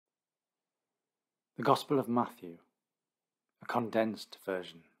The Gospel of Matthew, a condensed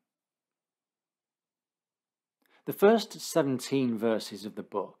version. The first 17 verses of the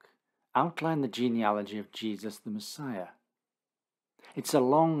book outline the genealogy of Jesus the Messiah. It's a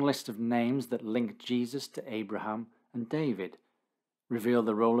long list of names that link Jesus to Abraham and David, reveal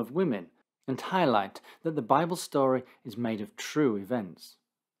the role of women, and highlight that the Bible story is made of true events.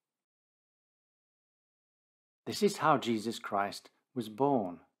 This is how Jesus Christ was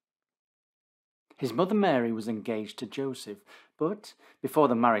born. His mother Mary was engaged to Joseph, but before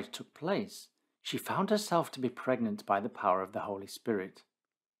the marriage took place, she found herself to be pregnant by the power of the Holy Spirit.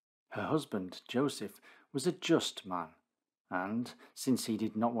 Her husband, Joseph, was a just man, and since he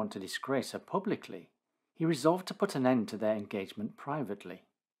did not want to disgrace her publicly, he resolved to put an end to their engagement privately.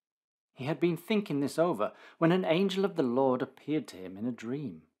 He had been thinking this over when an angel of the Lord appeared to him in a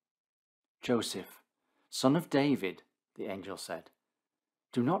dream. "Joseph, son of David," the angel said,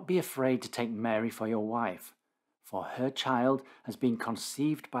 "do not be afraid to take Mary for your wife, for her child has been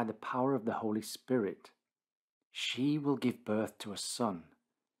conceived by the power of the Holy Spirit. She will give birth to a son.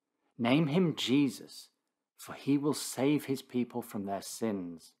 Name him Jesus, for he will save his people from their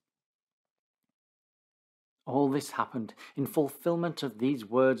sins." All this happened in fulfillment of these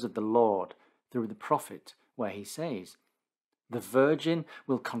words of the Lord through the prophet, where he says, "The virgin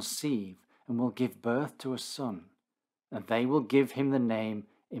will conceive and will give birth to a son, and they will give him the name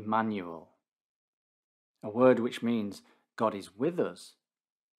Emmanuel," a word which means God is with us.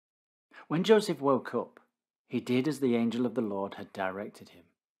 When Joseph woke up, he did as the angel of the Lord had directed him.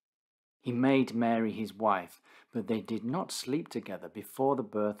 He made Mary his wife, but they did not sleep together before the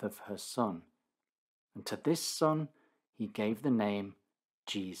birth of her son. And to this son he gave the name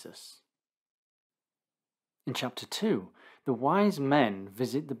Jesus. In chapter 2, the wise men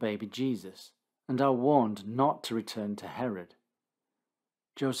visit the baby Jesus and are warned not to return to Herod.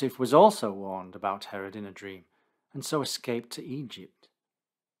 Joseph was also warned about Herod in a dream, and so escaped to Egypt.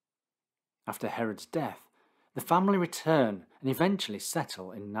 After Herod's death, the family return and eventually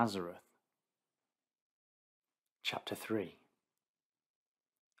settle in Nazareth. Chapter 3.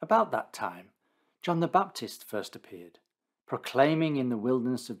 About that time, John the Baptist first appeared, proclaiming in the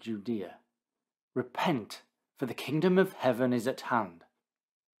wilderness of Judea, "Repent, for the kingdom of heaven is at hand."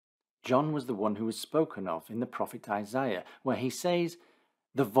 John was the one who was spoken of in the prophet Isaiah, where he says,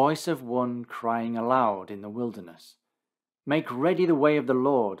 "The voice of one crying aloud in the wilderness, make ready the way of the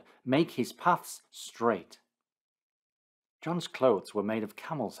Lord, make his paths straight." John's clothes were made of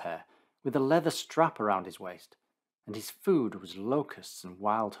camel's hair, with a leather strap around his waist, and his food was locusts and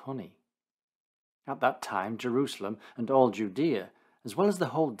wild honey. At that time, Jerusalem and all Judea, as well as the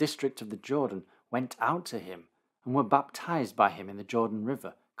whole district of the Jordan, went out to him and were baptized by him in the Jordan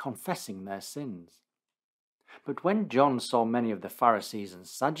River, confessing their sins. But when John saw many of the Pharisees and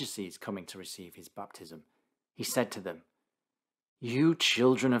Sadducees coming to receive his baptism, he said to them, "You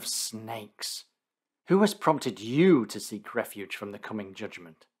children of snakes, who has prompted you to seek refuge from the coming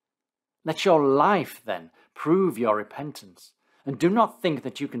judgment? Let your life, then, prove your repentance, and do not think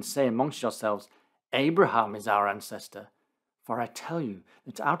that you can say amongst yourselves, 'Abraham is our ancestor,' for I tell you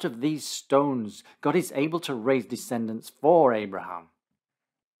that out of these stones God is able to raise descendants for Abraham.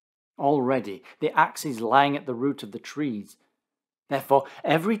 Already the axe is lying at the root of the trees. Therefore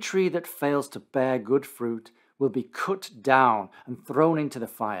every tree that fails to bear good fruit will be cut down and thrown into the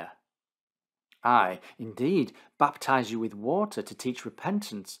fire. I, indeed, baptize you with water to teach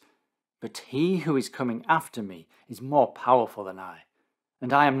repentance, but he who is coming after me is more powerful than I,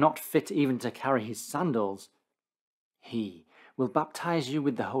 and I am not fit even to carry his sandals. He will baptize you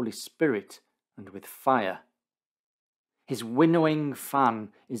with the Holy Spirit and with fire. His winnowing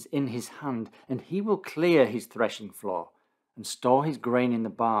fan is in his hand, and he will clear his threshing floor and store his grain in the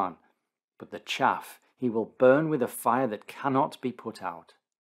barn, but the chaff he will burn with a fire that cannot be put out."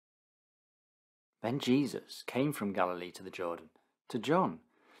 Then Jesus came from Galilee to the Jordan, to John,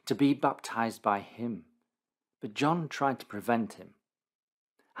 to be baptized by him. But John tried to prevent him.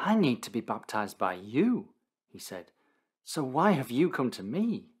 "I need to be baptized by you," he said, "so why have you come to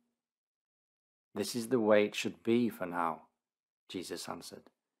me?" "This is the way it should be for now," Jesus answered,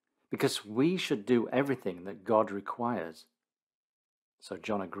 "because we should do everything that God requires." So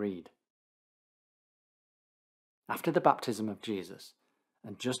John agreed. After the baptism of Jesus,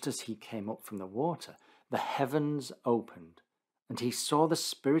 and just as he came up from the water, the heavens opened, and he saw the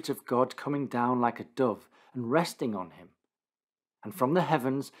Spirit of God coming down like a dove and resting on him. And from the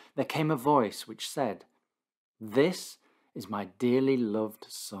heavens there came a voice which said, "This is my dearly loved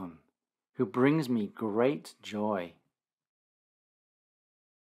Son, who brings me great joy."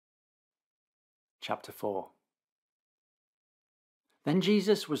 Chapter 4. Then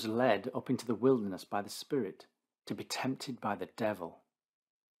Jesus was led up into the wilderness by the Spirit to be tempted by the devil.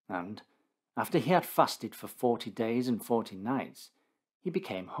 And after he had fasted for 40 days and 40 nights, he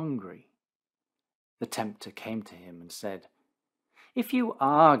became hungry. The tempter came to him and said, "If you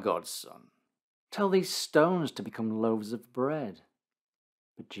are God's son, tell these stones to become loaves of bread."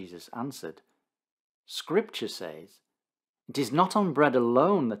 But Jesus answered, "Scripture says, it is not on bread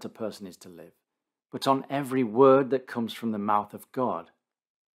alone that a person is to live, but on every word that comes from the mouth of God."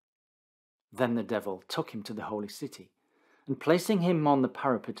 Then the devil took him to the holy city, and placing him on the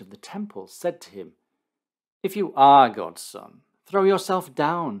parapet of the temple, said to him, "If you are God's son, throw yourself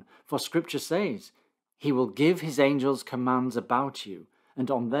down, for Scripture says, He will give His angels commands about you, and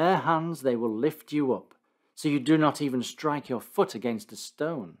on their hands they will lift you up, so you do not even strike your foot against a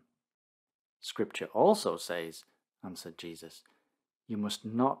stone." "Scripture also says," answered Jesus, "you must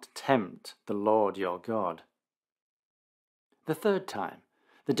not tempt the Lord your God." The third time,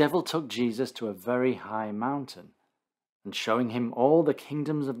 the devil took Jesus to a very high mountain, and showing him all the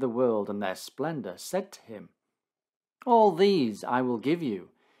kingdoms of the world and their splendor, said to him, "All these I will give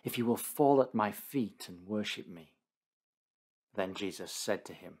you, if you will fall at my feet and worship me." Then Jesus said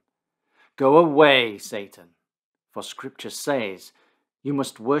to him, "Go away, Satan, for Scripture says, you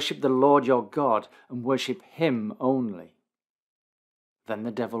must worship the Lord your God and worship Him only." Then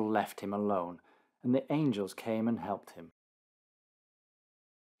the devil left him alone, and the angels came and helped him.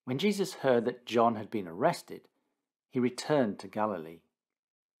 When Jesus heard that John had been arrested, he returned to Galilee.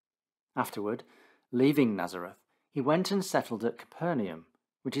 Afterward, leaving Nazareth, he went and settled at Capernaum,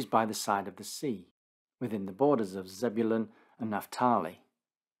 which is by the side of the sea, within the borders of Zebulun and Naphtali,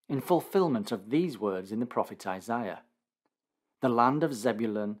 in fulfillment of these words in the prophet Isaiah: "The land of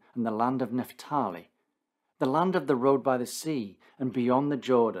Zebulun and the land of Naphtali, the land of the road by the sea, and beyond the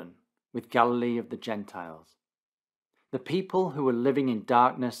Jordan, with Galilee of the Gentiles. The people who were living in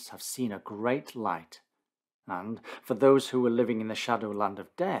darkness have seen a great light, and for those who were living in the shadow land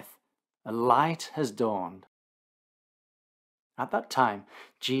of death, a light has dawned." At that time,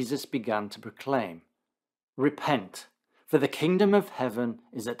 Jesus began to proclaim, "Repent, for the kingdom of heaven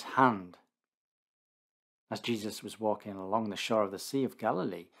is at hand." As Jesus was walking along the shore of the Sea of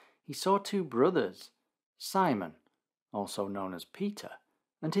Galilee, he saw two brothers, Simon, also known as Peter,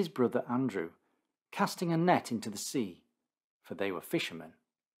 and his brother Andrew, casting a net into the sea, for they were fishermen.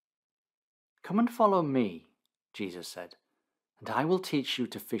 "Come and follow me," Jesus said, "and I will teach you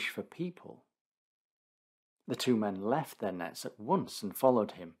to fish for people." The two men left their nets at once and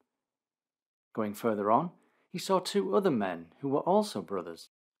followed him. Going further on, he saw two other men who were also brothers,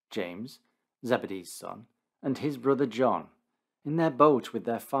 James, Zebedee's son, and his brother John, in their boat with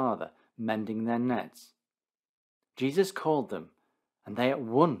their father, mending their nets. Jesus called them, and they at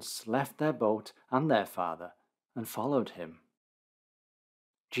once left their boat and their father and followed him.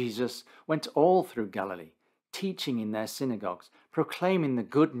 Jesus went all through Galilee, teaching in their synagogues, proclaiming the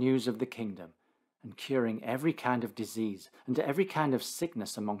good news of the kingdom, and curing every kind of disease and every kind of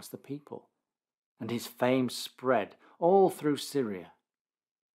sickness amongst the people. And his fame spread all through Syria.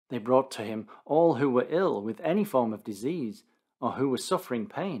 They brought to him all who were ill with any form of disease, or who were suffering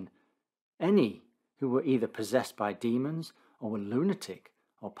pain, any who were either possessed by demons, or were lunatic,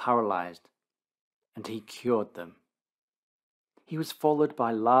 or paralyzed, and he cured them. He was followed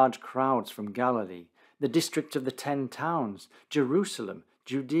by large crowds from Galilee, the district of the 10 towns, Jerusalem,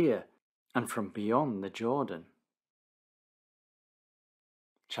 Judea, and from beyond the Jordan.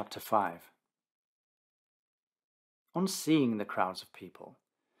 Chapter 5. On seeing the crowds of people,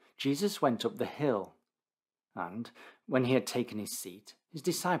 Jesus went up the hill, and when he had taken his seat, his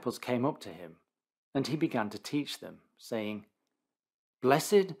disciples came up to him, and he began to teach them, saying,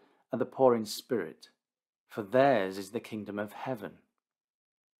 "Blessed are the poor in spirit, for theirs is the kingdom of heaven.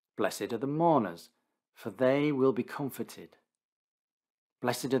 Blessed are the mourners, for they will be comforted.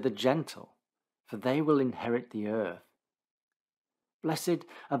 Blessed are the gentle, for they will inherit the earth. Blessed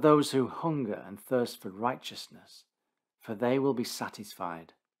are those who hunger and thirst for righteousness, for they will be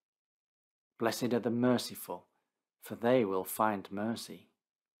satisfied. Blessed are the merciful, for they will find mercy.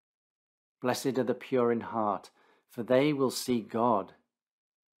 Blessed are the pure in heart, for they will see God.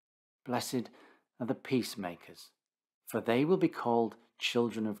 Blessed are the peacemakers, for they will be called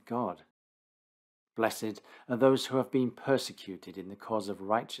children of God. Blessed are those who have been persecuted in the cause of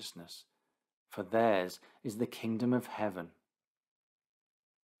righteousness, for theirs is the kingdom of heaven.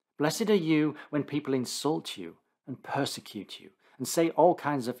 Blessed are you when people insult you and persecute you and say all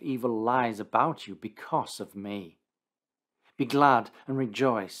kinds of evil lies about you because of me. Be glad and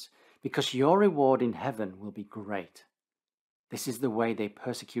rejoice, because your reward in heaven will be great. This is the way they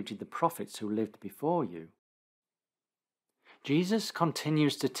persecuted the prophets who lived before you. Jesus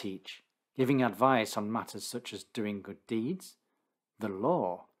continues to teach, giving advice on matters such as doing good deeds, the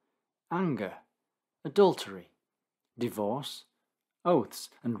law, anger, adultery, divorce, oaths,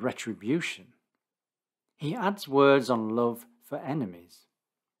 and retribution. He adds words on love for enemies.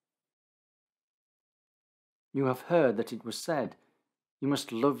 You have heard that it was said, "You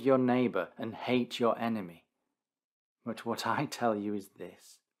must love your neighbour and hate your enemy." But what I tell you is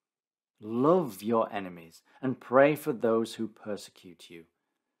this: love your enemies and pray for those who persecute you,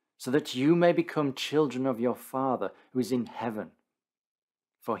 so that you may become children of your Father who is in heaven.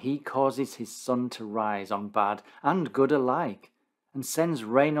 For he causes his sun to rise on bad and good alike, and sends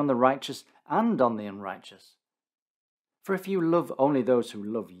rain on the righteous and on the unrighteous. For if you love only those who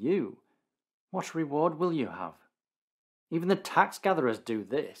love you, what reward will you have? Even the tax gatherers do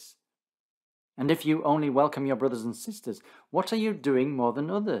this. And if you only welcome your brothers and sisters, what are you doing more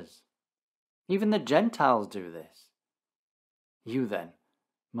than others? Even the Gentiles do this. You then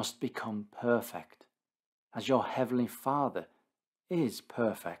must become perfect, as your heavenly Father is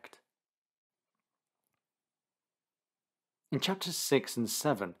perfect. In chapters 6 and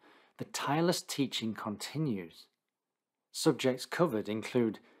 7, the tireless teaching continues. Subjects covered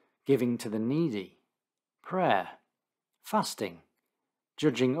include giving to the needy, prayer, fasting,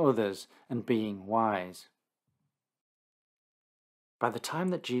 judging others, and being wise. By the time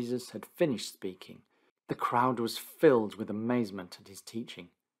that Jesus had finished speaking, the crowd was filled with amazement at his teaching,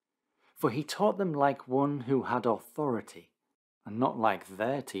 for he taught them like one who had authority, and not like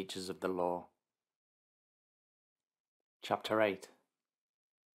their teachers of the law. Chapter 8.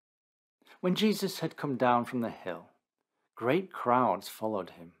 When Jesus had come down from the hill, great crowds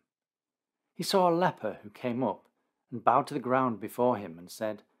followed him. He saw a leper who came up and bowed to the ground before him and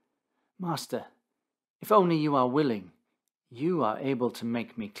said, "Master, if only you are willing, you are able to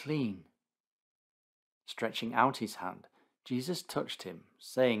make me clean." Stretching out his hand, Jesus touched him,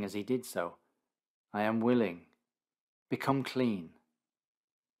 saying as he did so, "I am willing. Become clean."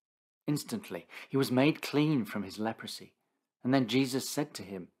 Instantly he was made clean from his leprosy, and then Jesus said to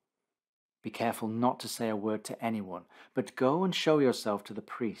him, "Be careful not to say a word to anyone, but go and show yourself to the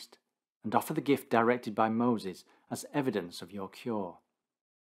priest, and offer the gift directed by Moses as evidence of your cure."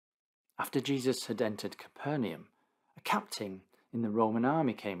 After Jesus had entered Capernaum, a captain in the Roman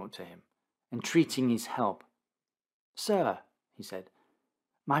army came up to him, entreating his help. "Sir," he said,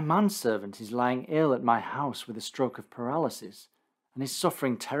 "my manservant is lying ill at my house with a stroke of paralysis, and is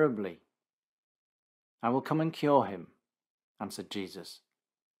suffering terribly." "I will come and cure him," answered Jesus.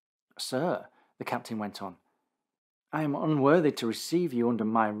 "Sir," the captain went on, "I am unworthy to receive you under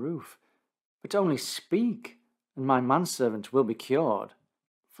my roof, but only speak, and my manservant will be cured.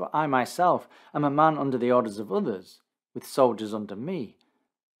 For I myself am a man under the orders of others, with soldiers under me.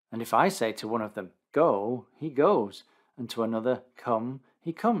 And if I say to one of them, 'Go,' he goes, and to another, 'Come,'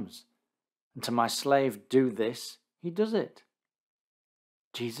 he comes, and to my slave, 'Do this,' he does it."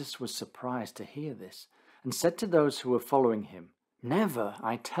 Jesus was surprised to hear this, and said to those who were following him, "Never,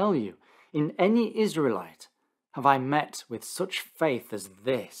 I tell you, in any Israelite have I met with such faith as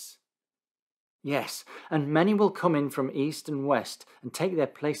this. Yes, and many will come in from east and west and take their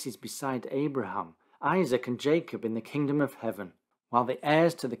places beside Abraham, Isaac, and Jacob in the kingdom of heaven, while the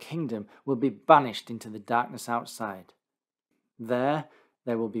heirs to the kingdom will be banished into the darkness outside. There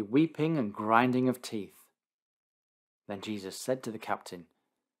will be weeping and grinding of teeth." Then Jesus said to the captain,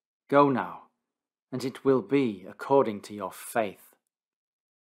 "Go now, and it will be according to your faith."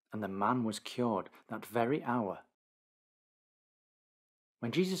 And the man was cured that very hour.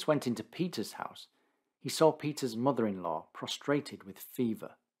 When Jesus went into Peter's house, he saw Peter's mother-in-law prostrated with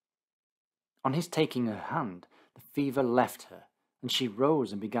fever. On his taking her hand, the fever left her, and she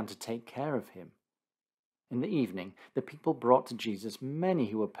rose and began to take care of him. In the evening, the people brought to Jesus many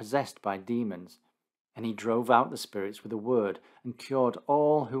who were possessed by demons, and he drove out the spirits with a word and cured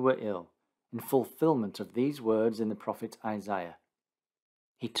all who were ill, in fulfillment of these words in the prophet Isaiah.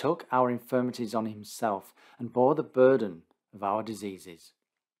 "He took our infirmities on himself and bore the burden of our diseases."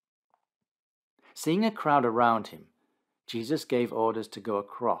 Seeing a crowd around him, Jesus gave orders to go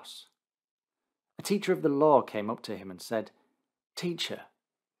across. A teacher of the law came up to him and said, "Teacher,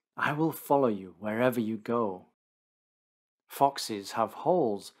 I will follow you wherever you go." "Foxes have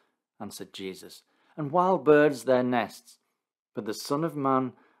holes," answered Jesus, "and wild birds their nests, but the Son of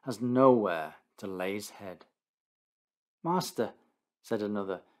Man has nowhere to lay his head." "Master," said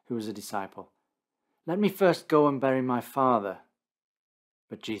another, who was a disciple, "let me first go and bury my father."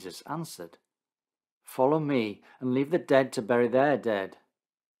 But Jesus answered, "Follow me and leave the dead to bury their dead."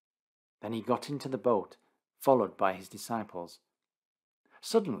 Then he got into the boat, followed by his disciples.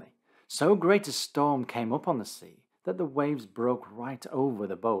 Suddenly, so great a storm came up on the sea that the waves broke right over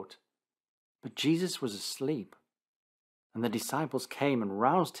the boat. But Jesus was asleep, and the disciples came and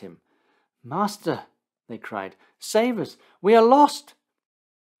roused him. "Master," they cried, "save us, we are lost."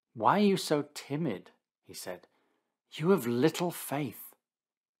 "Why are you so timid?" he said. "You have little faith."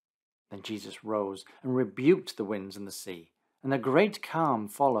 Then Jesus rose and rebuked the winds and the sea, and a great calm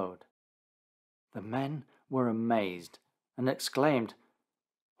followed. The men were amazed and exclaimed,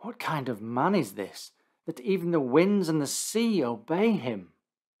 "What kind of man is this, that even the winds and the sea obey him?"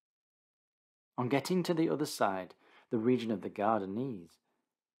 On getting to the other side, the region of the Gadarenes,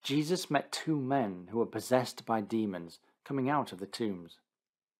 Jesus met two men who were possessed by demons coming out of the tombs.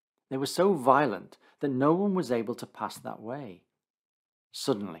 They were so violent that no one was able to pass that way.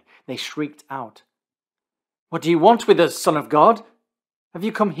 Suddenly, they shrieked out, "What do you want with us, Son of God? Have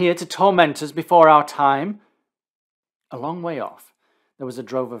you come here to torment us before our time?" A long way off, there was a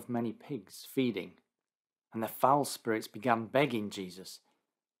drove of many pigs feeding, and the foul spirits began begging Jesus,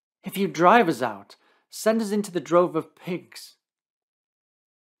 "If you drive us out, send us into the drove of pigs."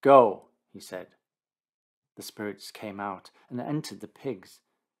 "Go," he said. The spirits came out and entered the pigs,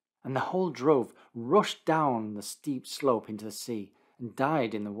 and the whole drove rushed down the steep slope into the sea and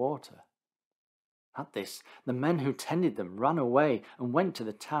died in the water. At this, the men who tended them ran away and went to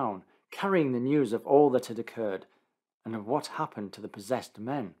the town, carrying the news of all that had occurred and of what happened to the possessed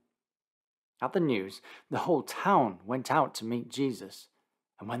men. At the news, the whole town went out to meet Jesus,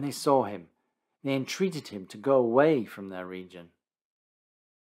 and when they saw him, they entreated him to go away from their region.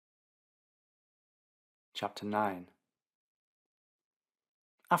 Chapter 9.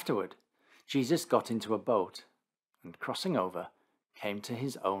 Afterward, Jesus got into a boat and, crossing over, came to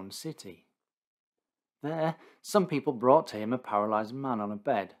his own city. There, some people brought to him a paralyzed man on a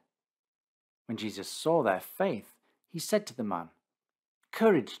bed. When Jesus saw their faith, he said to the man,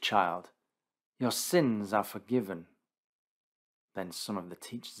 "Courage, child, your sins are forgiven." Then some of the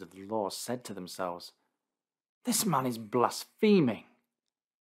teachers of the law said to themselves, "This man is blaspheming."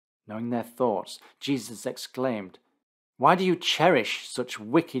 Knowing their thoughts, Jesus exclaimed, "Why do you cherish such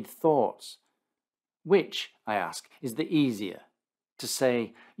wicked thoughts? Which, I ask, is the easier, to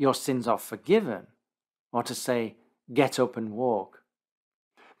say, 'Your sins are forgiven,' or to say, 'Get up and walk'?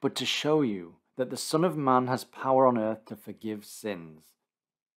 But to show you that the Son of Man has power on earth to forgive sins."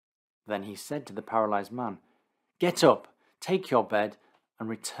 Then he said to the paralyzed man, "Get up, take your bed, and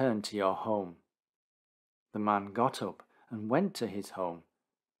return to your home." The man got up and went to his home.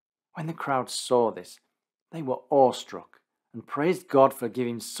 When the crowd saw this, they were awestruck and praised God for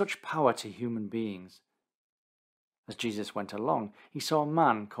giving such power to human beings. As Jesus went along, he saw a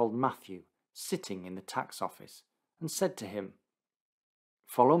man called Matthew sitting in the tax office and said to him,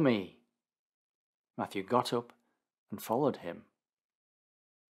 "Follow me." Matthew got up and followed him.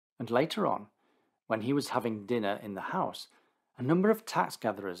 And later on, when he was having dinner in the house, a number of tax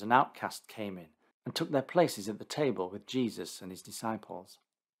gatherers and outcasts came in and took their places at the table with Jesus and his disciples.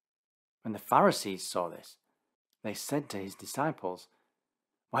 When the Pharisees saw this, they said to his disciples,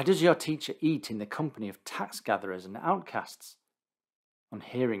 "Why does your teacher eat in the company of tax gatherers and outcasts?" On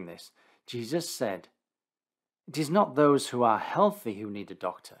hearing this, Jesus said, "It is not those who are healthy who need a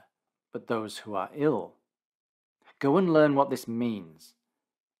doctor, but those who are ill. Go and learn what this means.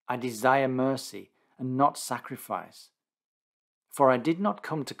 I desire mercy and not sacrifice. For I did not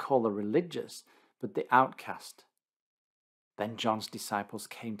come to call the religious, but the outcast." Then John's disciples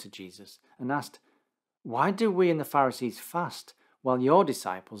came to Jesus and asked, "Why do we and the Pharisees fast, while your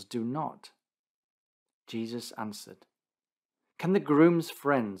disciples do not?" Jesus answered, "Can the groom's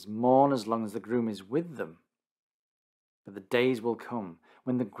friends mourn as long as the groom is with them? But the days will come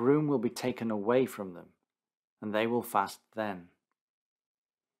when the groom will be taken away from them, and they will fast then.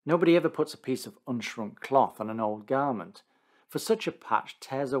 Nobody ever puts a piece of unshrunk cloth on an old garment, for such a patch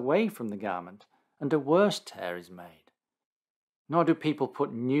tears away from the garment, and a worse tear is made. Nor do people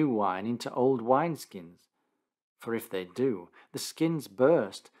put new wine into old wineskins, for if they do, the skins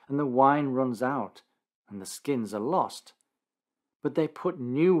burst, and the wine runs out, and the skins are lost. But they put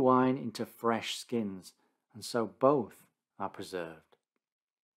new wine into fresh skins, and so both are preserved."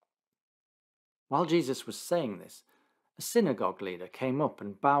 While Jesus was saying this, a synagogue leader came up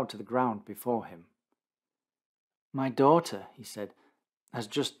and bowed to the ground before him. "My daughter," he said, "has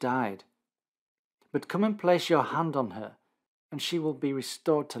just died. But come and place your hand on her, and she will be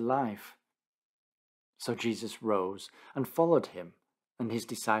restored to life." So Jesus rose and followed him, and his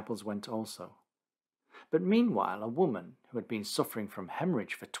disciples went also. But meanwhile, a woman who had been suffering from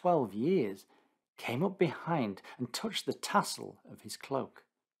hemorrhage for 12 years came up behind and touched the tassel of his cloak.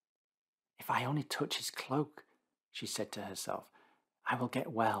 "If I only touch his cloak," she said to herself, "I will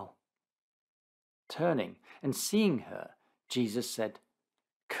get well." Turning and seeing her, Jesus said,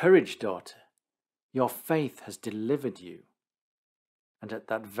 "Courage, daughter, your faith has delivered you." And at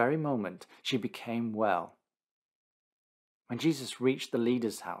that very moment she became well. When Jesus reached the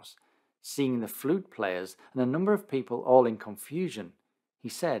leader's house, seeing the flute players and a number of people all in confusion, he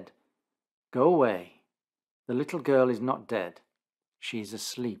said, "Go away. The little girl is not dead. She is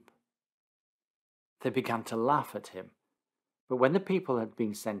asleep." They began to laugh at him. But when the people had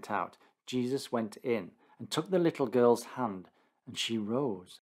been sent out, Jesus went in and took the little girl's hand, and she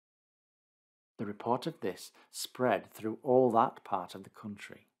rose. The report of this spread through all that part of the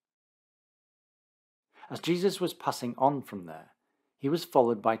country. As Jesus was passing on from there, he was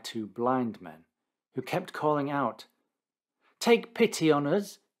followed by 2 blind men, who kept calling out, "Take pity on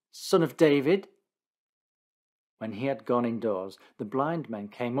us, Son of David." When he had gone indoors, the blind men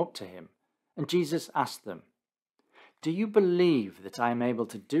came up to him, and Jesus asked them, "Do you believe that I am able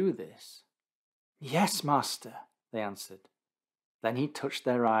to do this?" "Yes, Master," they answered. Then he touched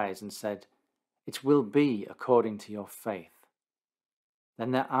their eyes and said, "It will be according to your faith."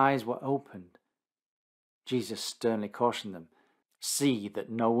 Then their eyes were opened. Jesus sternly cautioned them. "See that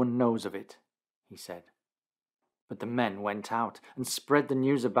no one knows of it," he said. But the men went out and spread the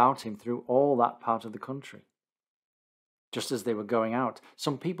news about him through all that part of the country. Just as they were going out,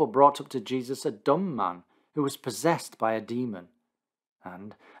 some people brought up to Jesus a dumb man who was possessed by a demon.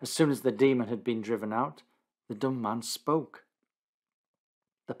 And as soon as the demon had been driven out, the dumb man spoke.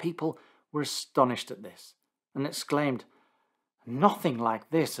 The people were astonished at this and exclaimed, "Nothing like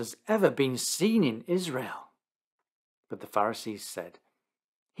this has ever been seen in Israel." But the Pharisees said,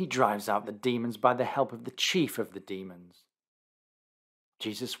 "He drives out the demons by the help of the chief of the demons."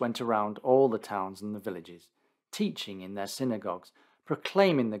 Jesus went around all the towns and the villages, teaching in their synagogues,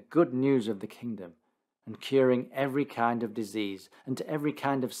 proclaiming the good news of the kingdom, and curing every kind of disease and every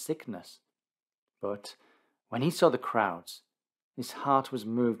kind of sickness. But when he saw the crowds, his heart was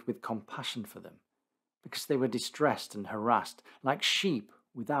moved with compassion for them, because they were distressed and harassed like sheep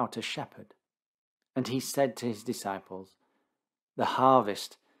without a shepherd. And he said to his disciples, "The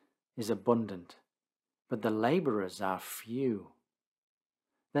harvest is abundant, but the laborers are few.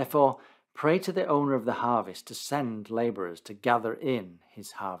 Therefore, pray to the owner of the harvest to send laborers to gather in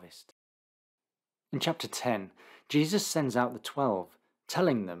his harvest." In chapter 10, Jesus sends out the 12,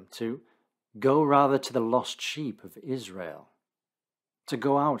 telling them to go rather to the lost sheep of Israel, to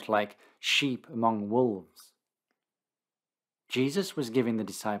go out like sheep among wolves. Jesus was giving the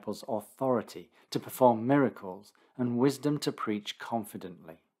disciples authority to perform miracles and wisdom to preach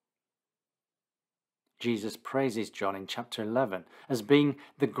confidently. Jesus praises John in chapter 11 as being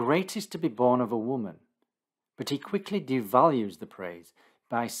the greatest to be born of a woman, but he quickly devalues the praise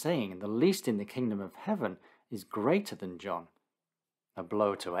by saying the least in the kingdom of heaven is greater than John, a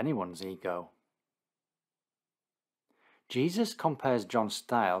blow to anyone's ego. Jesus compares John's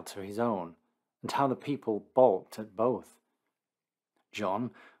style to his own and how the people balked at both.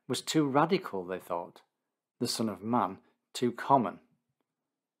 John was too radical, they thought, the Son of Man too common.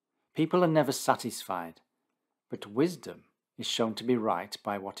 People are never satisfied, but wisdom is shown to be right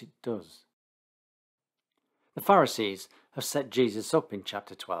by what it does. The Pharisees have set Jesus up in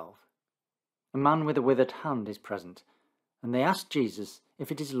chapter 12. A man with a withered hand is present, and they ask Jesus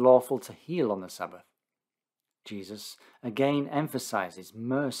if it is lawful to heal on the Sabbath. Jesus again emphasizes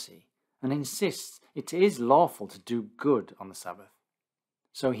mercy and insists it is lawful to do good on the Sabbath.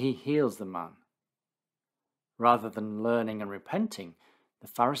 So he heals the man. Rather than learning and repenting, the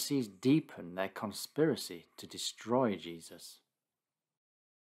Pharisees deepen their conspiracy to destroy Jesus.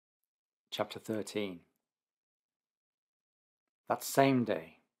 Chapter 13. That same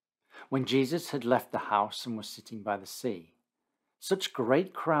day, when Jesus had left the house and was sitting by the sea, such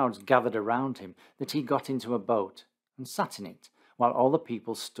great crowds gathered around him that he got into a boat and sat in it, while all the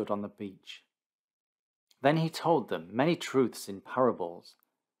people stood on the beach. Then he told them many truths in parables.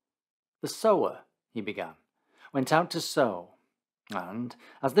 "The sower," he began, "went out to sow, and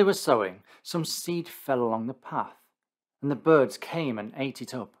as they were sowing, some seed fell along the path, and the birds came and ate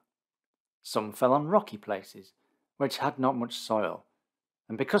it up. Some fell on rocky places, where it had not much soil,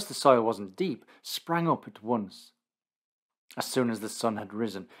 and because the soil wasn't deep, sprang up at once. As soon as the sun had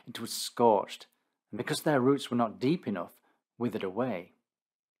risen, it was scorched, and because their roots were not deep enough, withered away.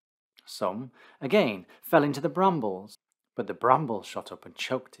 Some, again, fell into the brambles, but the brambles shot up and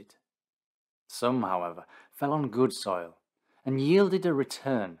choked it. Some, however, fell on good soil, and yielded a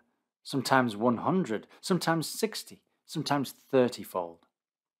return, sometimes 100, sometimes 60, sometimes 30-fold.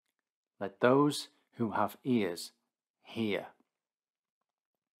 Let those who have ears hear."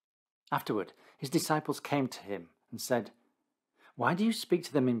 Afterward, his disciples came to him and said, "Why do you speak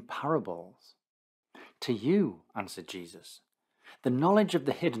to them in parables?" To you, answered Jesus, the knowledge of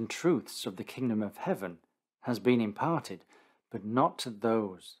the hidden truths of the kingdom of heaven has been imparted, but not to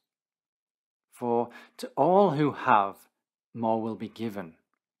those. For to all who have, more will be given,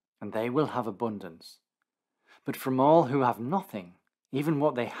 and they will have abundance. But from all who have nothing, even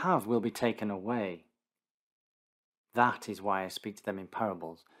what they have will be taken away. That is why I speak to them in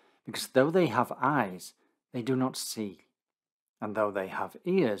parables, because though they have eyes, they do not see, and though they have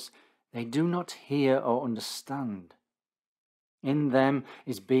ears, they do not hear or understand. In them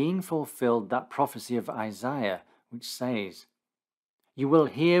is being fulfilled that prophecy of Isaiah, which says, "You will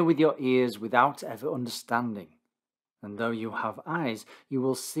hear with your ears without ever understanding, and though you have eyes, you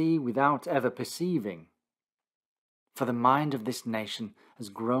will see without ever perceiving. For the mind of this nation has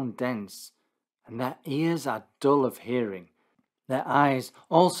grown dense, and their ears are dull of hearing. Their eyes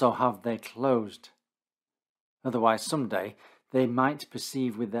also have they closed. Otherwise someday they might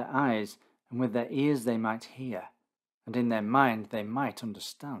perceive with their eyes, and with their ears they might hear, and in their mind they might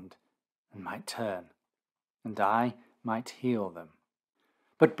understand, and might turn, and I might heal them.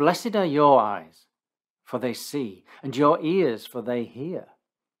 But blessed are your eyes, for they see, and your ears, for they hear.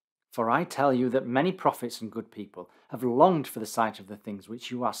 For I tell you that many prophets and good people have longed for the sight of the things which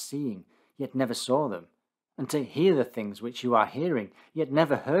you are seeing, yet never saw them, and to hear the things which you are hearing, yet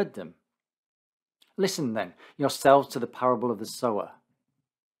never heard them. Listen then yourselves to the parable of the sower.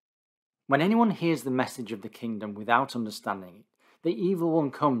 When anyone hears the message of the kingdom without understanding it, the evil one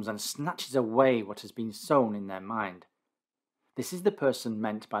comes and snatches away what has been sown in their mind. This is the person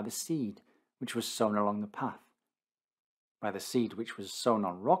meant by the seed which was sown along the path. By the seed which was sown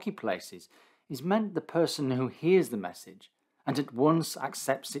on rocky places is meant the person who hears the message and at once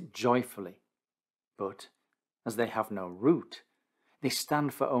accepts it joyfully. But, as they have no root, they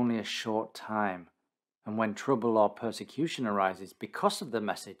stand for only a short time, and when trouble or persecution arises because of the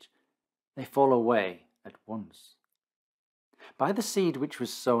message, they fall away at once. By the seed which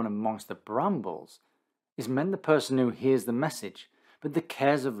was sown amongst the brambles is meant the person who hears the message, but the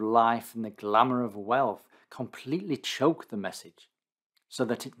cares of life and the glamour of wealth completely choke the message, so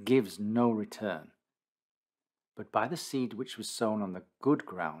that it gives no return. But by the seed which was sown on the good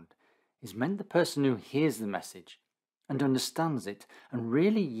ground is meant the person who hears the message and understands it and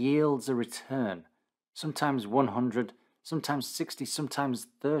really yields a return, sometimes 100, sometimes 60, sometimes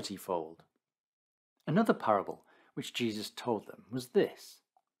 30-fold. Another parable which Jesus told them was this.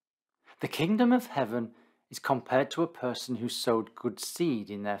 The kingdom of heaven is compared to a person who sowed good seed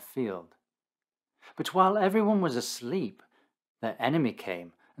in their field. But while everyone was asleep, their enemy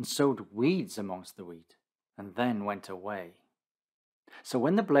came and sowed weeds amongst the wheat, and then went away. So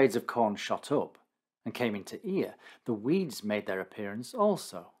when the blades of corn shot up and came into ear, the weeds made their appearance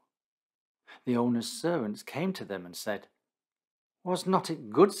also. The owner's servants came to them and said, "Was not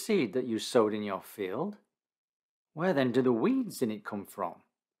it good seed that you sowed in your field? Where then do the weeds in it come from?"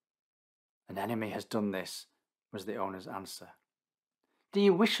 "An enemy has done this," was the owner's answer. "Do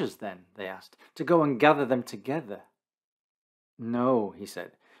you wish us then," they asked, "to go and gather them together?" "No," he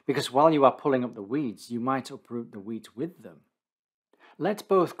said, "because while you are pulling up the weeds, you might uproot the wheat with them. Let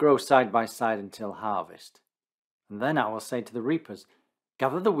both grow side by side until harvest. And then I will say to the reapers,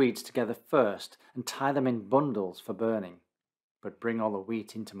 gather the weeds together first and tie them in bundles for burning, but bring all the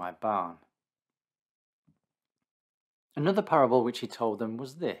wheat into my barn." Another parable which he told them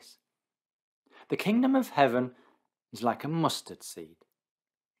was this. The kingdom of heaven is like a mustard seed,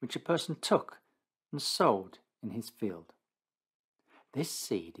 which a person took and sowed in his field. This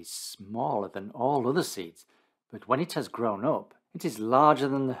seed is smaller than all other seeds, but when it has grown up, it is larger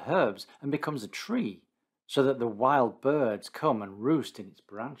than the herbs and becomes a tree, so that the wild birds come and roost in its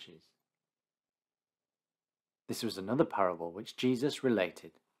branches. This was another parable which Jesus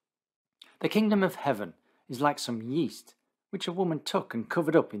related. The kingdom of heaven is like some yeast, which a woman took and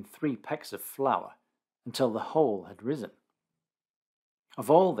covered up in 3 pecks of flour, until the whole had risen. Of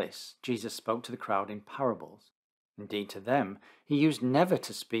all this, Jesus spoke to the crowd in parables. Indeed, to them, he used never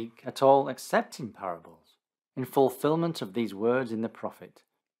to speak at all except in parables, in fulfillment of these words in the prophet.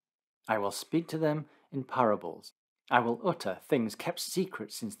 I will speak to them in parables. I will utter things kept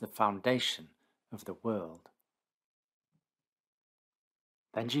secret since the foundation of the world.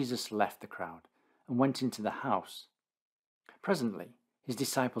 Then Jesus left the crowd and went into the house. Presently, his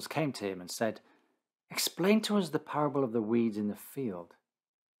disciples came to him and said, "Explain to us the parable of the weeds in the field."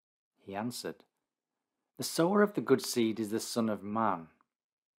 He answered, "The sower of the good seed is the Son of Man.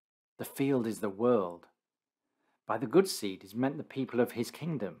 The field is the world. By the good seed is meant the people of his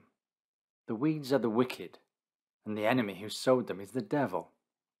kingdom. The weeds are the wicked, and the enemy who sowed them is the devil.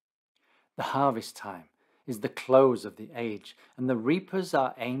 The harvest time is the close of the age, and the reapers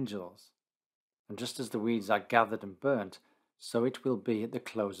are angels. and just as the weeds are gathered and burnt, so it will be at the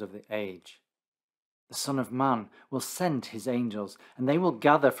close of the age. The Son of Man will send his angels, and they will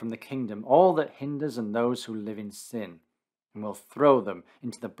gather from the kingdom all that hinders and those who live in sin, and will throw them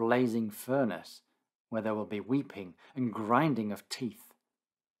into the blazing furnace, where there will be weeping and grinding of teeth.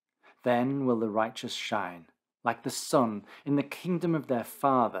 Then will the righteous shine, like the sun, in the kingdom of their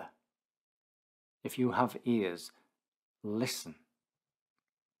Father. If you have ears, listen.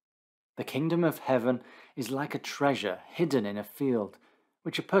 The kingdom of heaven is like a treasure hidden in a field,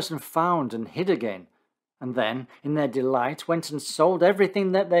 which a person found and hid again, and then, in their delight, went and sold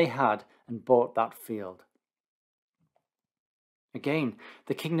everything that they had and bought that field. Again,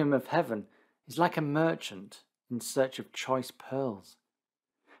 the kingdom of heaven is like a merchant in search of choice pearls.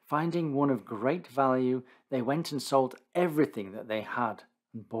 Finding one of great value, they went and sold everything that they had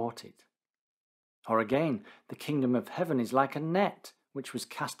and bought it. Or again, the kingdom of heaven is like a net which was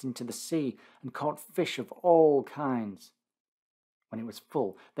cast into the sea and caught fish of all kinds. When it was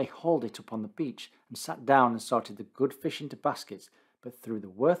full, they hauled it up on the beach and sat down and sorted the good fish into baskets, but threw the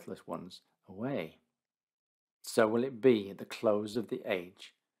worthless ones away. So will it be at the close of the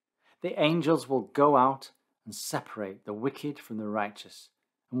age. The angels will go out and separate the wicked from the righteous,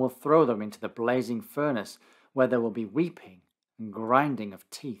 and will throw them into the blazing furnace, where there will be weeping and grinding of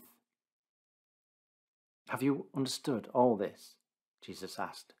teeth. Have you understood all this? Jesus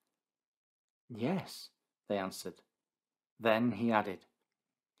asked. Yes, they answered. Then he added,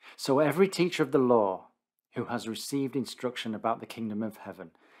 so every teacher of the law who has received instruction about the kingdom of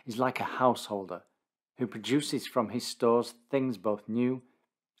heaven is like a householder who produces from his stores things both new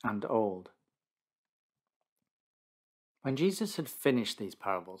and old. When Jesus had finished these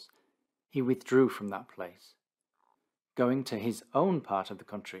parables, he withdrew from that place. Going to his own part of the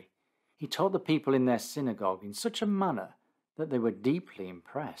country, he taught the people in their synagogue in such a manner that they were deeply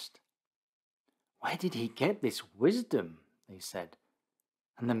impressed. Where did he get this wisdom, they said,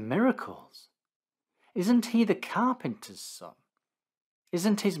 and the miracles? Isn't he the carpenter's son?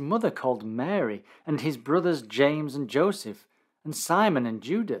 Isn't his mother called Mary, and his brothers James and Joseph, and Simon and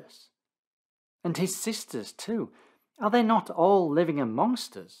Judas? And his sisters too, are they not all living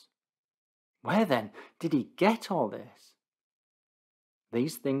amongst us? Where then did he get all this?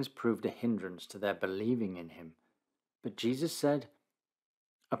 These things proved a hindrance to their believing in him. But Jesus said,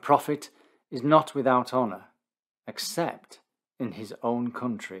 a prophet is not without honor, except in his own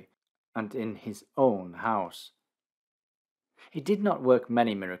country and in his own house. He did not work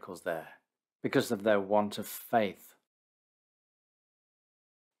many miracles there, because of their want of faith.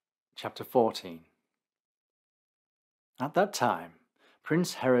 Chapter 14. At that time,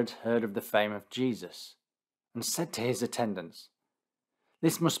 Prince Herod heard of the fame of Jesus, and said to his attendants,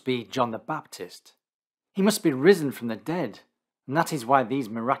 this must be John the Baptist. He must be risen from the dead, and that is why these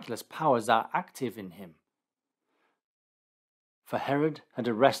miraculous powers are active in him. For Herod had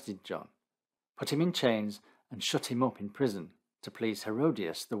arrested John, put him in chains, and shut him up in prison to please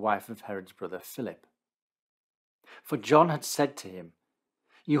Herodias, the wife of Herod's brother Philip. For John had said to him,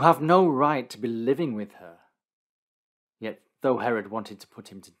 you have no right to be living with her. Yet though Herod wanted to put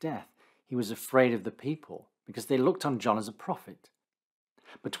him to death, he was afraid of the people, because they looked on John as a prophet.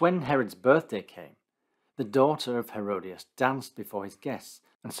 But when Herod's birthday came, the daughter of Herodias danced before his guests,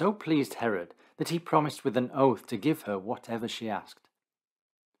 and so pleased Herod that he promised with an oath to give her whatever she asked.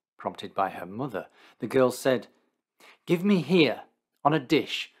 Prompted by her mother, the girl said, give me here, on a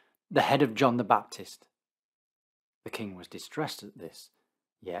dish, the head of John the Baptist. The king was distressed at this,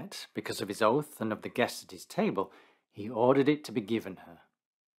 yet, because of his oath and of the guests at his table, he ordered it to be given her.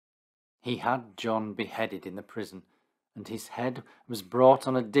 He had John beheaded in the prison, and his head was brought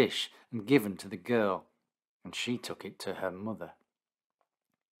on a dish and given to the girl, and she took it to her mother.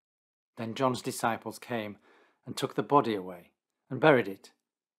 Then John's disciples came and took the body away and buried it,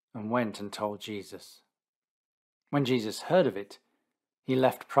 and went and told Jesus. When Jesus heard of it, he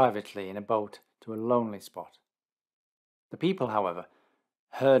left privately in a boat to a lonely spot. The people, however,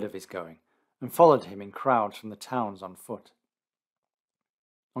 heard of his going and followed him in crowds from the towns on foot.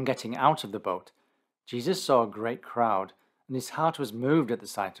 On getting out of the boat, Jesus saw a great crowd, and his heart was moved at the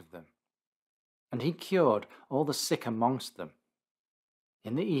sight of them. And he cured all the sick amongst them.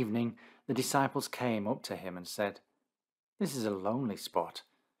 In the evening, the disciples came up to him and said, this is a lonely spot,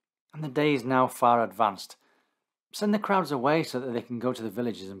 and the day is now far advanced. Send the crowds away so that they can go to the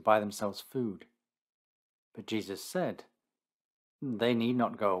villages and buy themselves food. But Jesus said, they need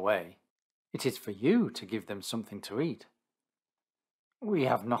not go away. It is for you to give them something to eat. We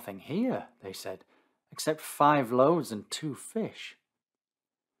have nothing here, they said, except 5 loaves and 2 fish.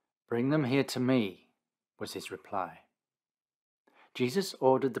 Bring them here to me, was his reply. Jesus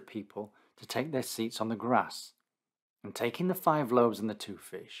ordered the people to take their seats on the grass. And taking the 5 loaves and the 2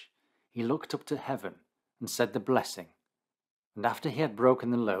 fish, he looked up to heaven and said the blessing. And after he had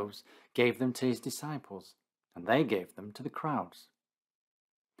broken the loaves, gave them to his disciples, and they gave them to the crowds.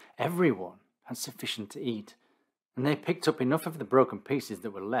 Everyone had sufficient to eat, and they picked up enough of the broken pieces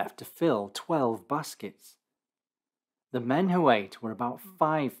that were left to fill 12 baskets. The men who ate were about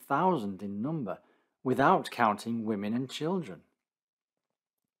 5,000 in number, without counting women and children.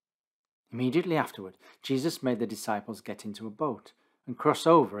 Immediately afterward, Jesus made the disciples get into a boat and cross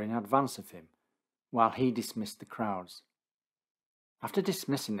over in advance of him, while he dismissed the crowds. After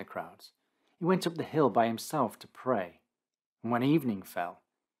dismissing the crowds, he went up the hill by himself to pray, and when evening fell,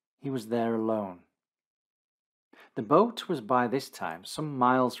 he was there alone. The boat was by this time some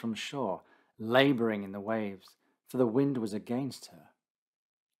miles from shore, labouring in the waves, for the wind was against her.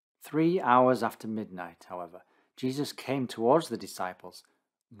 3 hours after midnight, however, Jesus came towards the disciples,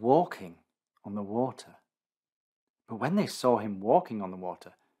 walking on the water. But when they saw him walking on the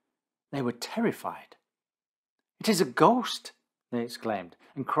water, they were terrified. "It is a ghost!" they exclaimed,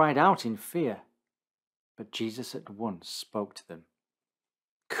 and cried out in fear. But Jesus at once spoke to them.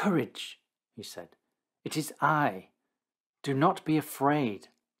 "Courage," he said. "It is I. Do not be afraid."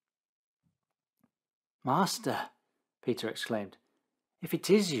 "Master," Peter exclaimed, "if it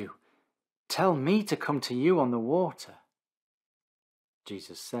is you, tell me to come to you on the water."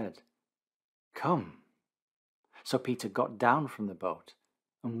 Jesus said, "Come." So Peter got down from the boat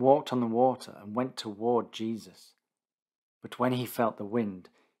and walked on the water and went toward Jesus. But when he felt the wind,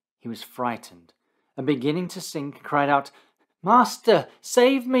 he was frightened, and beginning to sink, cried out, "Master,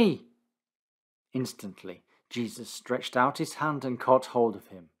 save me!" Instantly, Jesus stretched out his hand and caught hold of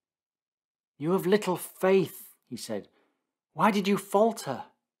him. "You have little faith," he said. "Why did you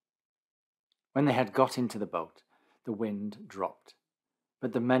falter?" When they had got into the boat, the wind dropped.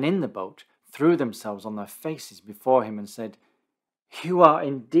 But the men in the boat threw themselves on their faces before him and said, "You are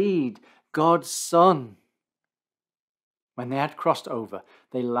indeed God's Son." When they had crossed over,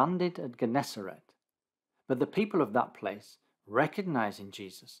 they landed at Gennesaret. But the people of that place, recognizing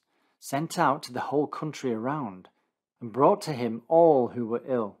Jesus, sent out to the whole country around and brought to him all who were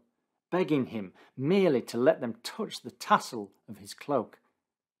ill, begging him merely to let them touch the tassel of his cloak.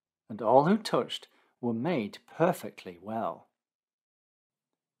 And all who touched were made perfectly well.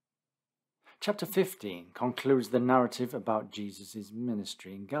 Chapter 15 concludes the narrative about Jesus'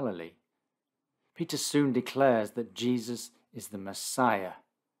 ministry in Galilee. Peter soon declares that Jesus is the Messiah,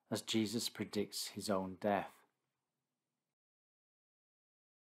 as Jesus predicts his own death.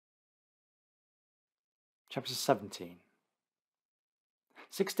 Chapter 17.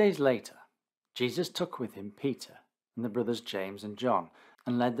 6 days later, Jesus took with him Peter and the brothers James and John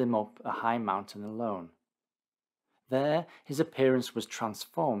and led them up a high mountain alone. There his appearance was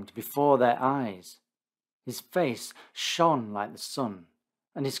transformed before their eyes. His face shone like the sun,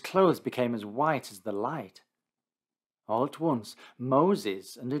 and his clothes became as white as the light. All at once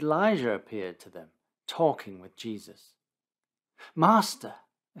Moses and Elijah appeared to them, talking with Jesus. "Master,"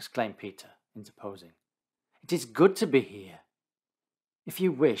 exclaimed Peter, interposing, "it is good to be here. If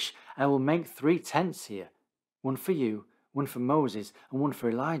you wish, I will make 3 tents here, one for you, one for Moses, and one for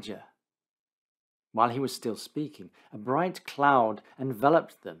Elijah." While he was still speaking, a bright cloud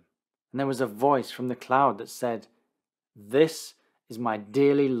enveloped them, and there was a voice from the cloud that said, "This is my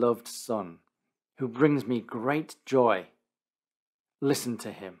dearly loved Son, who brings me great joy. Listen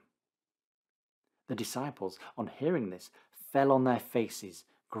to him." The disciples, on hearing this, fell on their faces,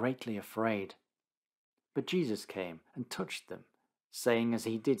 greatly afraid. But Jesus came and touched them, saying as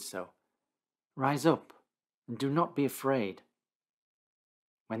he did so, "Rise up, and do not be afraid."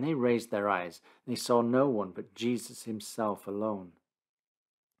 When they raised their eyes, they saw no one but Jesus himself alone.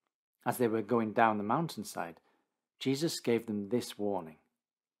 As they were going down the mountainside, Jesus gave them this warning: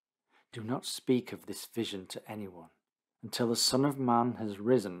 "Do not speak of this vision to anyone until the Son of Man has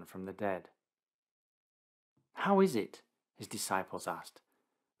risen from the dead." "How is it," his disciples asked,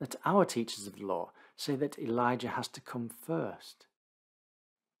 "that our teachers of the law say that Elijah has to come first?"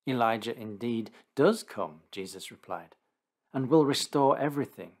 "Elijah indeed does come," Jesus replied, "and will restore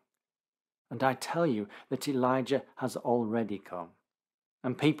everything. And I tell you that Elijah has already come,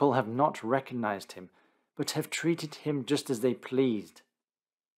 and people have not recognized him, but have treated him just as they pleased.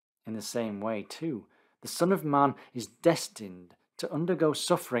 In the same way, too, the Son of Man is destined to undergo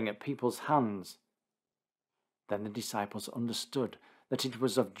suffering at people's hands." Then the disciples understood that it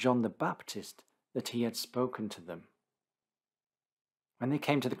was of John the Baptist that he had spoken to them. When they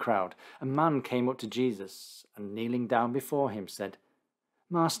came to the crowd, a man came up to Jesus and, kneeling down before him, said,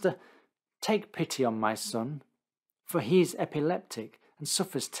 "Master, take pity on my son, for he is epileptic and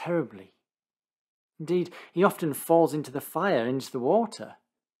suffers terribly. Indeed, he often falls into the fire, into the water.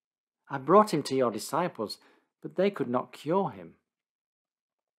 I brought him to your disciples, but they could not cure him."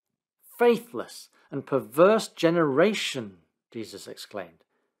 "Faithless and perverse generation," Jesus exclaimed.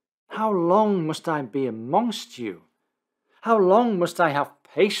 "How long must I be amongst you? How long must I have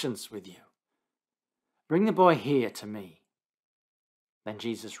patience with you? Bring the boy here to me." Then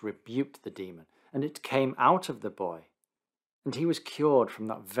Jesus rebuked the demon, and it came out of the boy, and he was cured from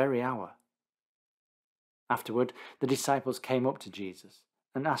that very hour. Afterward, the disciples came up to Jesus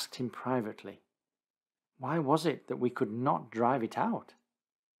and asked him privately, "Why was it that we could not drive it out?"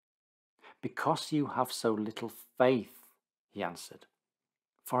 "Because you have so little faith," he answered.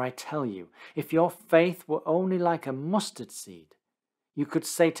 "For I tell you, if your faith were only like a mustard seed, you could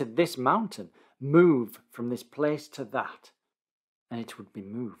say to this mountain, 'Move from this place to that,' and it would be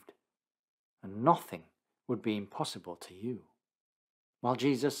moved, and nothing would be impossible to you." While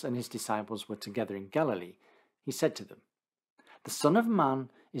Jesus and his disciples were together in Galilee, he said to them, "The Son of Man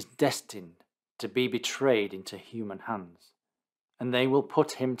is destined to be betrayed into human hands, and they will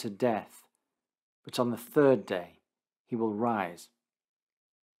put him to death, but on the third day he will rise."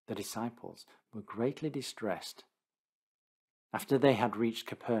 The disciples were greatly distressed. After they had reached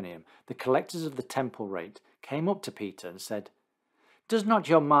Capernaum, the collectors of the temple rate came up to Peter and said, "Does not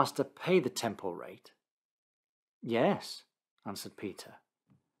your master pay the temple rate?" "Yes," answered Peter.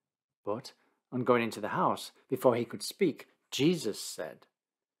 But on going into the house, before he could speak, Jesus said,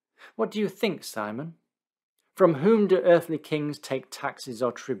 "What do you think, Simon? From whom do earthly kings take taxes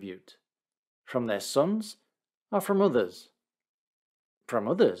or tribute? From their sons or from others?" "From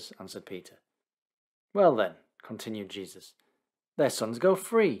others," answered Peter. "Well then," continued Jesus, "their sons go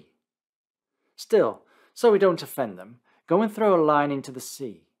free. Still, so we don't offend them, go and throw a line into the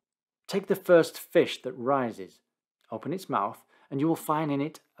sea. Take the first fish that rises, open its mouth, and you will find in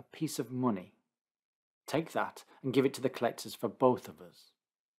it a piece of money. Take that and give it to the collectors for both of us."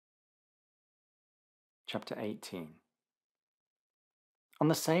 Chapter 18. On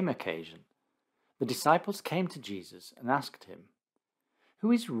the same occasion, the disciples came to Jesus and asked him,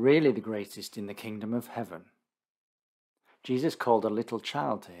 "Who is really the greatest in the kingdom of heaven?" Jesus called a little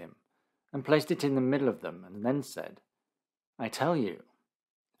child to him and placed it in the middle of them, and then said, "I tell you,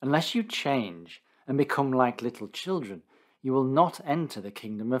 unless you change and become like little children, you will not enter the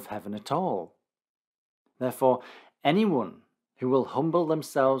kingdom of heaven at all. Therefore, anyone who will humble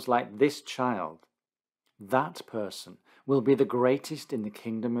themselves like this child, that person will be the greatest in the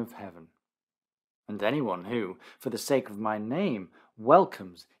kingdom of heaven. And anyone who, for the sake of my name,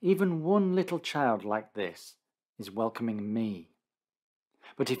 welcomes even one little child like this, is welcoming me.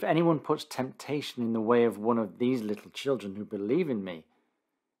 But if anyone puts temptation in the way of one of these little children who believe in me,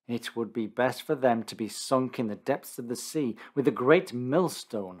 it would be best for them to be sunk in the depths of the sea with a great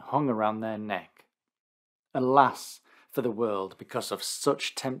millstone hung around their neck. Alas for the world because of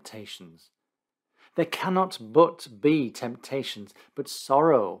such temptations. There cannot but be temptations, but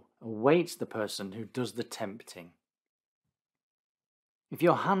sorrow awaits the person who does the tempting. If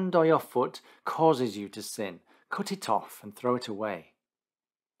your hand or your foot causes you to sin, cut it off and throw it away.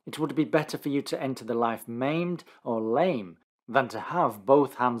 It would be better for you to enter the life maimed or lame than to have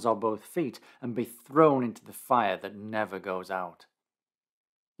both hands or both feet and be thrown into the fire that never goes out.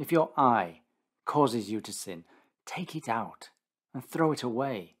 If your eye causes you to sin, take it out and throw it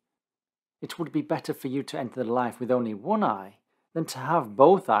away. It would be better for you to enter the life with only one eye than to have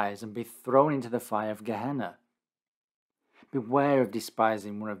both eyes and be thrown into the fire of Gehenna. Beware of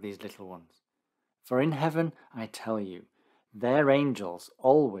despising one of these little ones, for in heaven, I tell you, their angels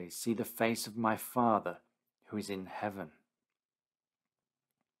always see the face of my Father who is in heaven.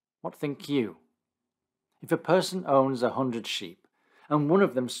 What think you? If a person owns 100 sheep, and one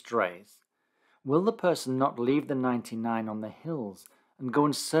of them strays, will the person not leave the 99 on the hills and go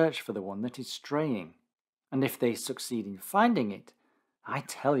and search for the one that is straying? And if they succeed in finding it, I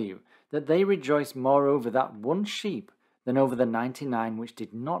tell you that they rejoice more over that one sheep than over the 99 which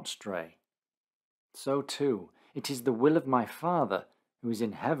did not stray. So too, it is the will of my Father who is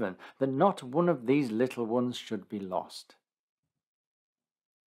in heaven that not one of these little ones should be lost.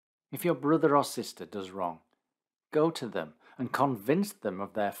 If your brother or sister does wrong, go to them and convince them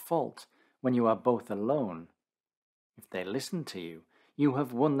of their fault when you are both alone. If they listen to you, you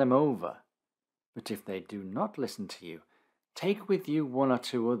have won them over. But if they do not listen to you, take with you one or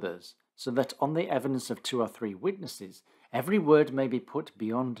two others, so that on the evidence of 2 or 3 witnesses, every word may be put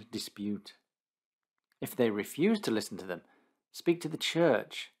beyond dispute. If they refuse to listen to them, speak to the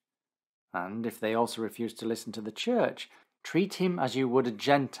church. And if they also refuse to listen to the church, treat him as you would a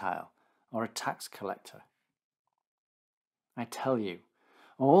Gentile or a tax collector. I tell you,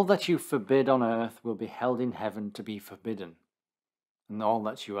 All that you forbid on earth will be held in heaven to be forbidden, and all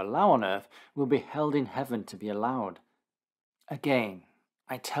that you allow on earth will be held in heaven to be allowed. Again,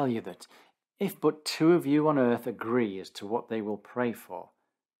 I tell you that if but two of you on earth agree as to what they will pray for,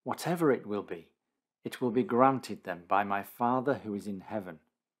 whatever it will be granted them by my Father who is in heaven.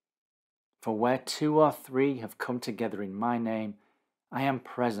 For where two or three have come together in my name, I am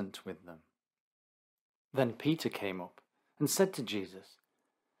present with them." Then Peter came up and said to Jesus,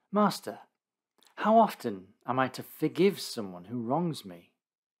 "Master, how often am I to forgive someone who wrongs me?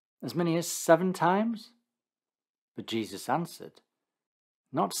 As many as 7 times?" But Jesus answered,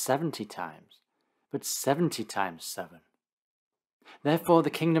 "Not 70 times, but 70 times 7. Therefore the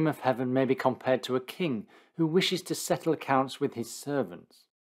kingdom of heaven may be compared to a king who wishes to settle accounts with his servants.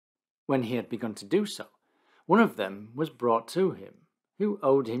 When he had begun to do so, one of them was brought to him, who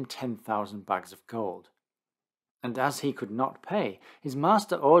owed him 10,000 bags of gold. And as he could not pay, his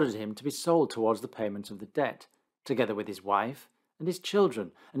master ordered him to be sold towards the payment of the debt, together with his wife and his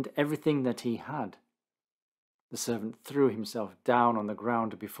children and everything that he had. The servant threw himself down on the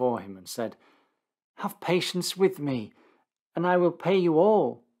ground before him and said, 'Have patience with me, and I will pay you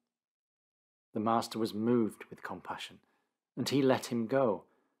all.' The master was moved with compassion, and he let him go,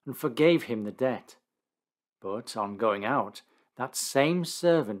 and forgave him the debt. But on going out, that same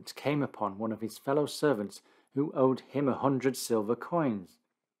servant came upon one of his fellow servants who owed him 100 silver coins.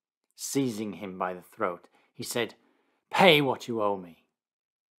 Seizing him by the throat, he said, 'Pay what you owe me.'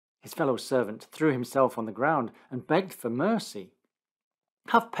 His fellow servant threw himself on the ground and begged for mercy.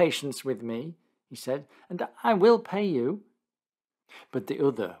 'Have patience with me,' he said, 'and I will pay you.' But the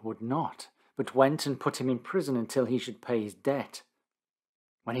other would not, but went and put him in prison until he should pay his debt.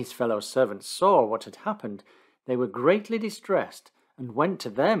 When his fellow servants saw what had happened, they were greatly distressed, and went to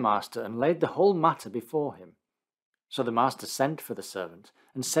their master and laid the whole matter before him. So the master sent for the servant,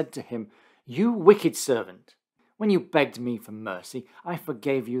 and said to him, 'You wicked servant, when you begged me for mercy, I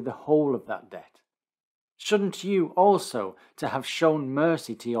forgave you the whole of that debt. Shouldn't you also to have shown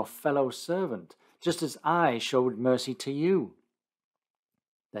mercy to your fellow servant, just as I showed mercy to you?'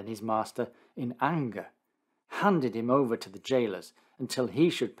 Then his master, in anger, handed him over to the jailers until he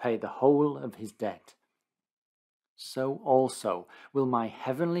should pay the whole of his debt. So also will my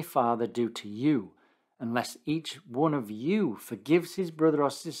heavenly Father do to you, unless each one of you forgives his brother or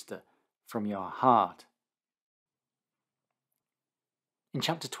sister from your heart." In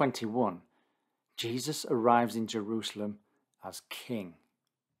chapter 21, Jesus arrives in Jerusalem as king.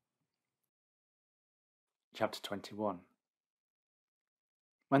 Chapter 21.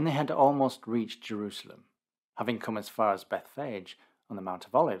 When they had almost reached Jerusalem, having come as far as Bethphage on the Mount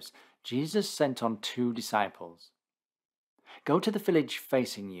of Olives, Jesus sent on 2 disciples. "Go to the village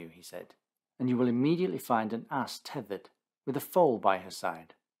facing you," he said, "and you will immediately find an ass tethered, with a foal by her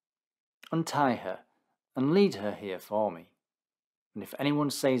side. Untie her, and lead her here for me. And if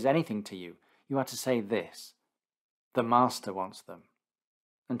anyone says anything to you, you are to say this: 'The Master wants them,'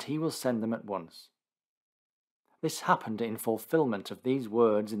 and he will send them at once." This happened in fulfillment of these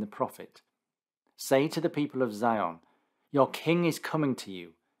words in the prophet. "Say to the people of Zion, your king is coming to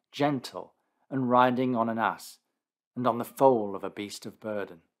you, gentle, and riding on an ass, and on the foal of a beast of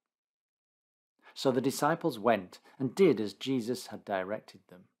burden." So the disciples went and did as Jesus had directed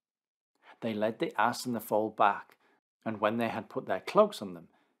them. They led the ass and the foal back, and when they had put their cloaks on them,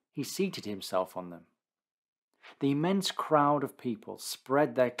 he seated himself on them. The immense crowd of people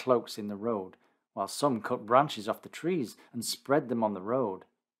spread their cloaks in the road, while some cut branches off the trees and spread them on the road.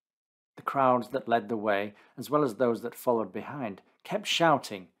 The crowds that led the way, as well as those that followed behind, kept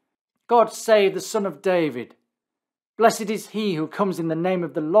shouting, "God save the Son of David! Blessed is he who comes in the name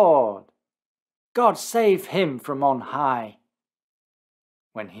of the Lord! God save him from on high!"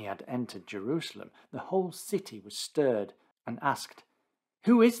 When he had entered Jerusalem, the whole city was stirred and asked,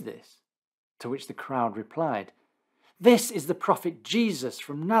 "Who is this?" To which the crowd replied, "This is the prophet Jesus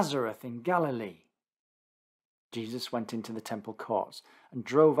from Nazareth in Galilee." Jesus went into the temple courts and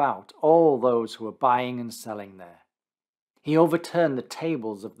drove out all those who were buying and selling there. He overturned the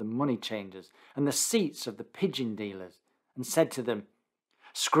tables of the money changers and the seats of the pigeon dealers, and said to them,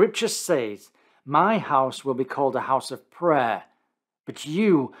 "Scripture says, 'My house will be called a house of prayer,' but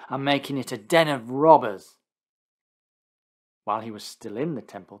you are making it a den of robbers." While he was still in the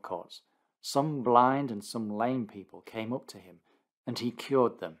temple courts, some blind and some lame people came up to him, and he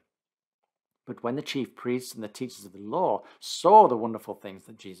cured them. But when the chief priests and the teachers of the law saw the wonderful things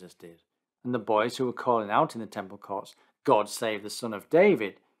that Jesus did, and the boys who were calling out in the temple courts, "God save the Son of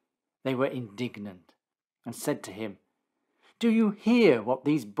David," they were indignant, and said to him, "Do you hear what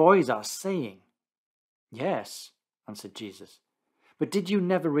these boys are saying?" "Yes," answered Jesus, But did you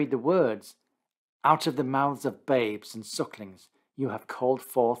never read the words, 'Out of the mouths of babes and sucklings you have called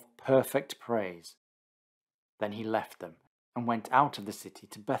forth perfect praise'?" Then he left them and went out of the city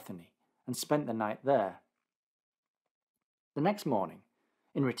to Bethany and spent the night there. The next morning,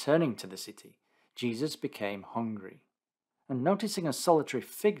 in returning to the city, Jesus became hungry, and noticing a solitary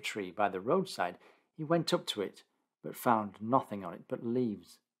fig tree by the roadside, he went up to it, but found nothing on it but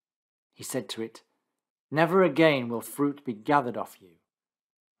leaves. He said to it, "Never again will fruit be gathered off you."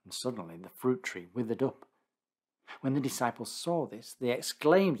 And suddenly the fruit tree withered up. When the disciples saw this, they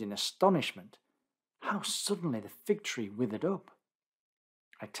exclaimed in astonishment, "How suddenly the fig tree withered up!"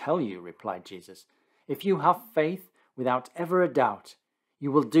 "I tell you," replied Jesus, "if you have faith without ever a doubt, you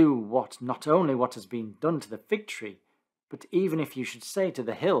will do not only what has been done to the fig tree, but even if you should say to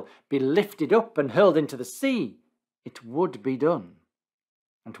the hill, 'Be lifted up and hurled into the sea,' it would be done.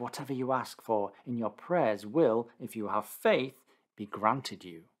 And whatever you ask for in your prayers will, if you have faith, be granted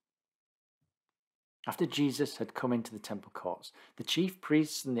you." After Jesus had come into the temple courts, the chief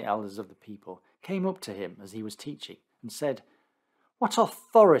priests and the elders of the people came up to him as he was teaching and said, "What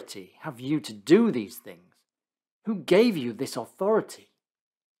authority have you to do these things? Who gave you this authority?"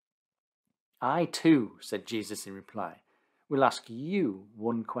 "I too," said Jesus in reply, "will ask you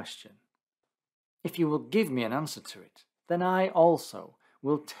one question. If you will give me an answer to it, then I also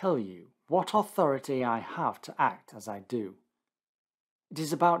will tell you what authority I have to act as I do. It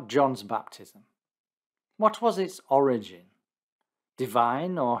is about John's baptism. What was its origin?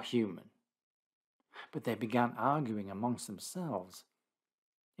 Divine or human?" But they began arguing amongst themselves.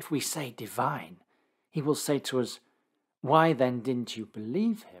 "If we say divine, he will say to us, 'Why then didn't you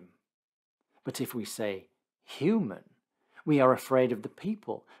believe him?' But if we say human, we are afraid of the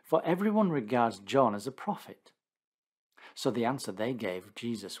people, for everyone regards John as a prophet." So the answer they gave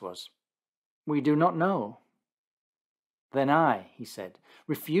Jesus was, "We do not know." "Then I," he said,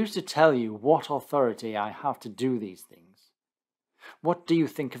 "refuse to tell you what authority I have to do these things. What do you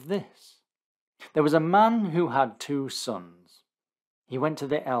think of this? There was a man who had 2 sons. He went to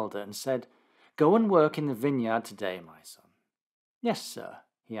the elder and said, 'Go and work in the vineyard today, my son.' 'Yes, sir,'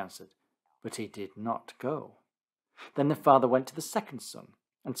 he answered, but he did not go. Then the father went to the second son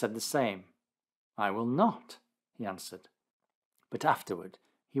and said the same. 'I will not,' he answered. But afterward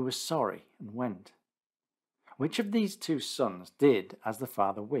he was sorry and went. Which of these 2 sons did as the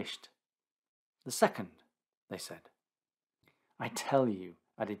father wished?" "The second," they said. "I tell you,"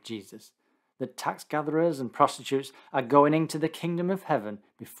 added Jesus, "that tax gatherers and prostitutes are going into the kingdom of heaven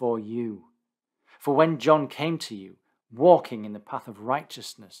before you. For when John came to you, walking in the path of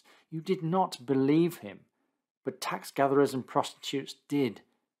righteousness, you did not believe him, but tax gatherers and prostitutes did.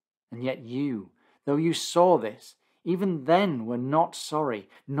 And yet you, though you saw this, even then were not sorry,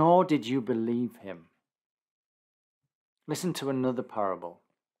 nor did you believe him." Listen to another parable.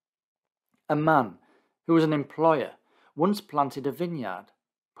 A man who was an employer once planted a vineyard,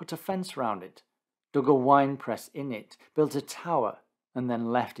 put a fence round it, dug a winepress in it, built a tower, and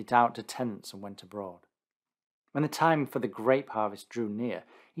then left it out to tenants and went abroad. When the time for the grape harvest drew near,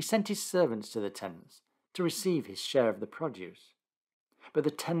 he sent his servants to the tenants to receive his share of the produce. But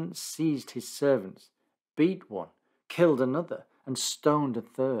the tenants seized his servants, beat one, killed another, and stoned a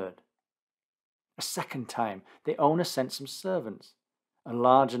third. A second time, the owner sent some servants, a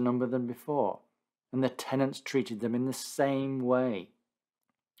larger number than before, and the tenants treated them in the same way.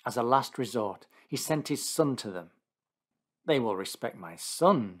 As a last resort, he sent his son to them. "They will respect my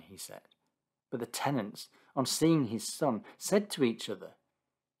son," he said. But the tenants, on seeing his son, said to each other,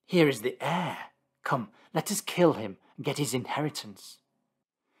 "Here is the heir. Come, let us kill him and get his inheritance."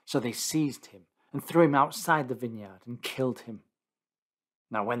 So they seized him and threw him outside the vineyard and killed him.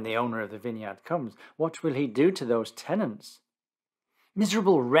 Now when the owner of the vineyard comes, what will he do to those tenants?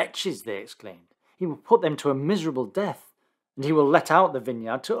 "Miserable wretches," they exclaimed. "He will put them to a miserable death, and he will let out the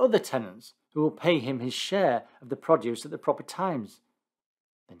vineyard to other tenants, who will pay him his share of the produce at the proper times."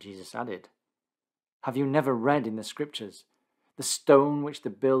 Then Jesus added, "Have you never read in the scriptures, 'The stone which the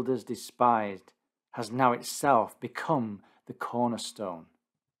builders despised has now itself become the cornerstone'?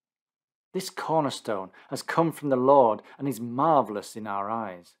 This cornerstone has come from the Lord and is marvelous in our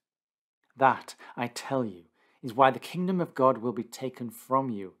eyes. That, I tell you, is why the kingdom of God will be taken from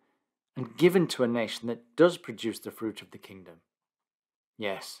you and given to a nation that does produce the fruit of the kingdom.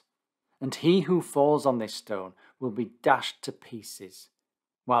 Yes, and he who falls on this stone will be dashed to pieces,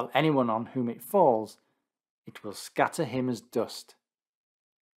 while anyone on whom it falls, it will scatter him as dust."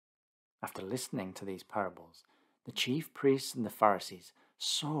 After listening to these parables, the chief priests and the Pharisees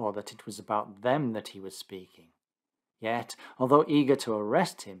saw that it was about them that he was speaking. Yet, although eager to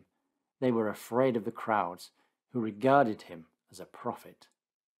arrest him, they were afraid of the crowds, who regarded him as a prophet.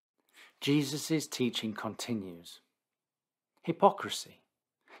 Jesus' teaching continues. Hypocrisy,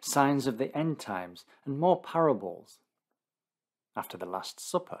 signs of the end times, and more parables. After the Last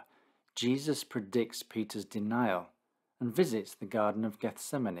Supper, Jesus predicts Peter's denial and visits the Garden of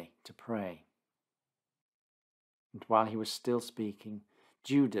Gethsemane to pray. And while he was still speaking,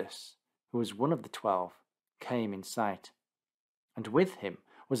 Judas, who was one of the 12, came in sight. And with him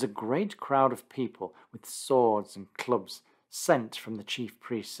was a great crowd of people with swords and clubs sent from the chief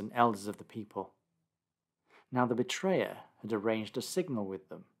priests and elders of the people. Now the betrayer had arranged a signal with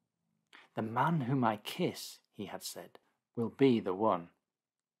them. "The man whom I kiss," he had said, "will be the one.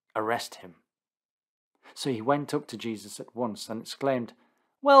 Arrest him." So he went up to Jesus at once and exclaimed,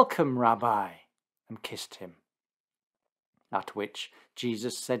 "Welcome, Rabbi," and kissed him. At which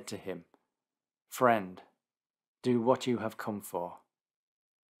Jesus said to him, "Friend, do what you have come for."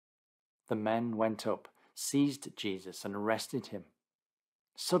 The men went up, seized Jesus, and arrested him.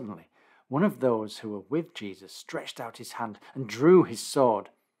 Suddenly, one of those who were with Jesus stretched out his hand and drew his sword,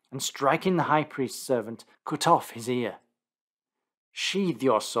 and striking the high priest's servant, cut off his ear. "Sheathe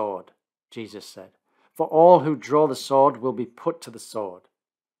your sword," Jesus said, "for all who draw the sword will be put to the sword.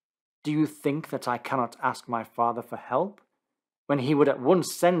 Do you think that I cannot ask my Father for help, when he would at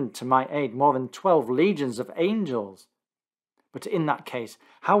once send to my aid more than 12 legions of angels? But in that case,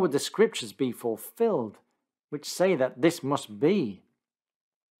 how would the scriptures be fulfilled, which say that this must be?"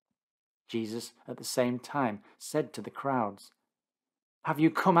 Jesus at the same time said to the crowds, "Have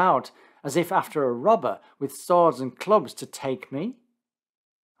you come out as if after a robber with swords and clubs to take me?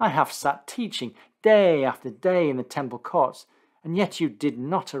 I have sat teaching day after day in the temple courts, and yet you did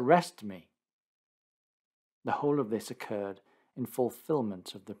not arrest me." The whole of this occurred in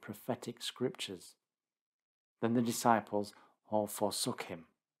fulfillment of the prophetic scriptures. Then the disciples all forsook him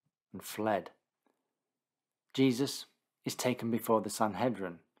and fled. Jesus is taken before the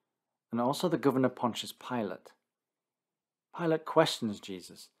Sanhedrin and also the governor Pontius Pilate. Pilate questions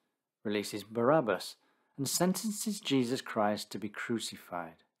Jesus, releases Barabbas, and sentences Jesus Christ to be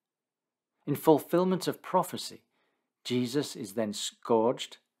crucified. In fulfillment of prophecy, Jesus is then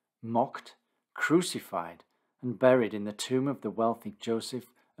scourged, mocked, crucified, and buried in the tomb of the wealthy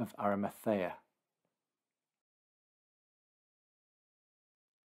Joseph of Arimathea.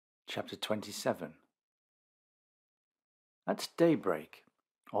 Chapter 27. At daybreak,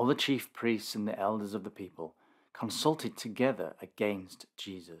 all the chief priests and the elders of the people consulted together against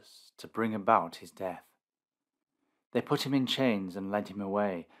Jesus to bring about his death. They put him in chains and led him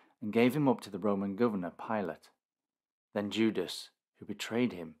away and gave him up to the Roman governor Pilate. Then Judas, who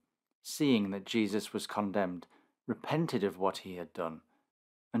betrayed him, seeing that Jesus was condemned, repented of what he had done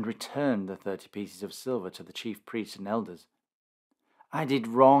and returned the 30 pieces of silver to the chief priests and elders. "I did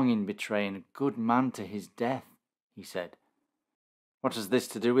wrong in betraying a good man to his death," he said. "What has this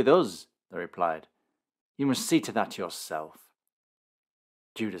to do with us?" they replied. "You must see to that yourself."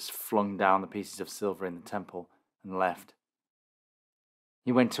 Judas flung down the pieces of silver in the temple and left.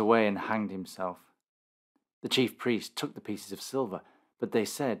 He went away and hanged himself. The chief priests took the pieces of silver, but they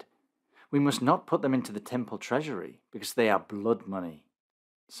said, "We must not put them into the temple treasury, because they are blood money."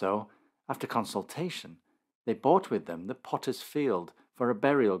 So, after consultation, they bought with them the potter's field for a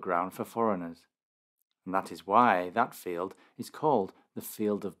burial ground for foreigners. And that is why that field is called the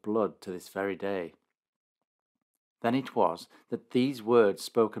Field of Blood to this very day. Then it was that these words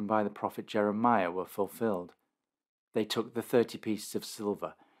spoken by the prophet Jeremiah were fulfilled. They took the 30 pieces of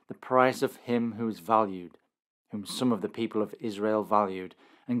silver, the price of him who is valued, whom some of the people of Israel valued,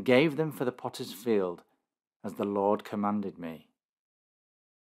 and gave them for the potter's field, as the Lord commanded me.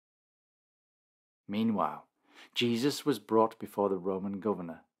 Meanwhile, Jesus was brought before the Roman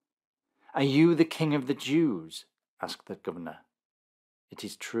governor. "Are you the king of the Jews?" asked the governor. "It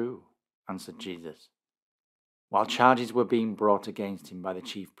is true," answered Jesus. While charges were being brought against him by the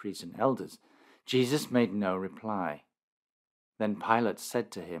chief priests and elders, Jesus made no reply. Then Pilate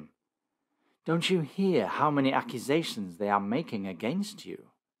said to him, "Don't you hear how many accusations they are making against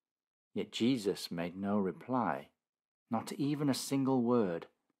you?" Yet Jesus made no reply, not even a single word.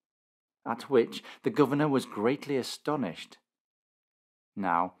 At which the governor was greatly astonished.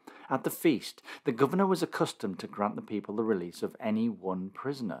 Now, at the feast, the governor was accustomed to grant the people the release of any one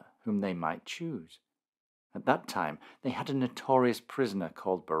prisoner whom they might choose. At that time, they had a notorious prisoner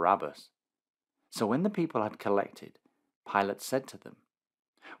called Barabbas. So when the people had collected, Pilate said to them,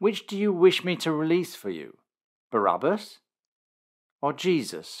 "Which do you wish me to release for you, Barabbas or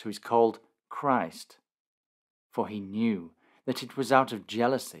Jesus, who is called Christ?" For he knew that it was out of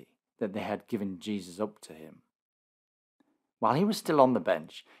jealousy that they had given Jesus up to him. While he was still on the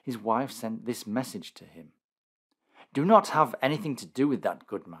bench, his wife sent this message to him: "Do not have anything to do with that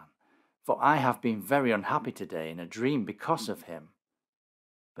good man, for I have been very unhappy today in a dream because of him."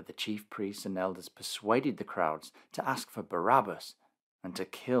 But the chief priests and elders persuaded the crowds to ask for Barabbas and to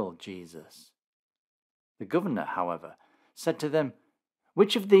kill Jesus. The governor, however, said to them,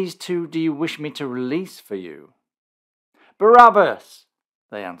 "Which of these two do you wish me to release for you?" "Barabbas,"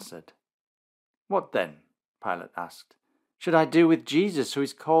 they answered. "What then?" Pilate asked. "Should I do with Jesus, who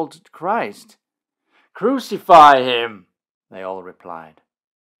is called Christ?" "Crucify him," they all replied.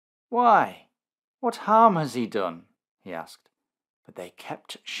 "Why? What harm has he done?" he asked. But they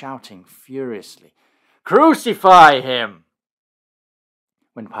kept shouting furiously, "Crucify him!"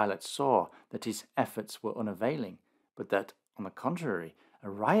 When Pilate saw that his efforts were unavailing, but that, on the contrary, a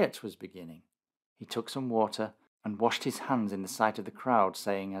riot was beginning, he took some water and washed his hands in the sight of the crowd,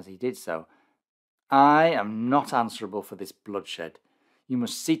 saying as he did so, "I am not answerable for this bloodshed. You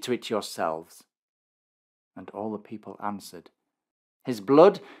must see to it yourselves." And all the people answered, "His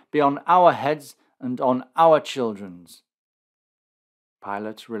blood be on our heads and on our children's."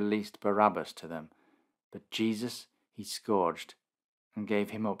 Pilate released Barabbas to them, but Jesus he scourged and gave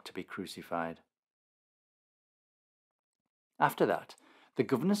him up to be crucified. After that, the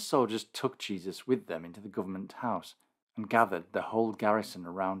governor's soldiers took Jesus with them into the government house and gathered the whole garrison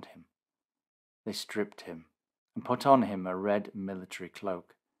around him. They stripped him and put on him a red military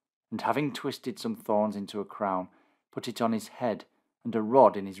cloak, and having twisted some thorns into a crown, put it on his head and a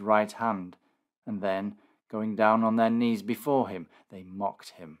rod in his right hand, and then, going down on their knees before him, they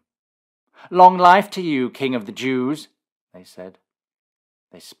mocked him. "Long life to you, King of the Jews," they said.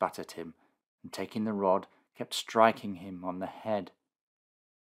 They spat at him, and taking the rod, kept striking him on the head.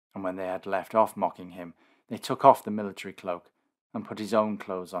 And when they had left off mocking him, they took off the military cloak and put his own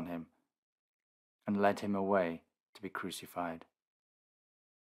clothes on him, and led him away to be crucified.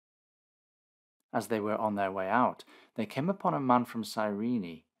 As they were on their way out, they came upon a man from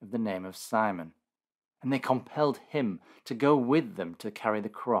Cyrene of the name of Simon, and they compelled him to go with them to carry the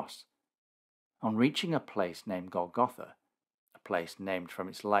cross. On reaching a place named Golgotha, a place named from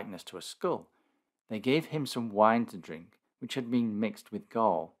its likeness to a skull, they gave him some wine to drink, which had been mixed with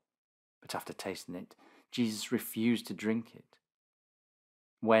gall. But after tasting it, Jesus refused to drink it.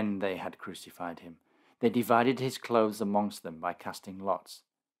 When they had crucified him, they divided his clothes amongst them by casting lots.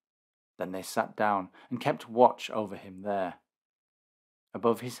 Then they sat down and kept watch over him there.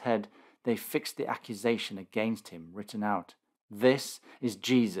 Above his head they fixed the accusation against him written out, "This is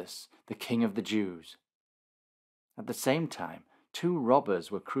Jesus, the King of the Jews." At the same time, 2 robbers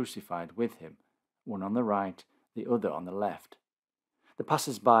were crucified with him, one on the right, the other on the left. The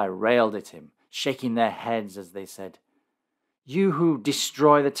passers-by railed at him, shaking their heads as they said, "You who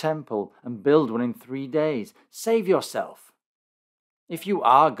destroy the temple and build one in 3 days, save yourself. If you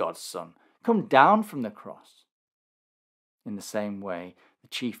are God's son, come down from the cross." In the same way, the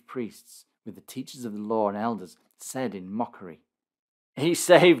chief priests, with the teachers of the law and elders, said in mockery, "He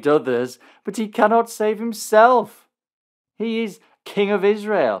saved others, but he cannot save himself. He is King of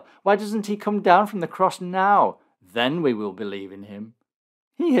Israel. Why doesn't he come down from the cross now? Then we will believe in him.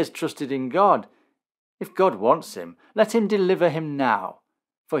 He has trusted in God. If God wants him, let him deliver him now,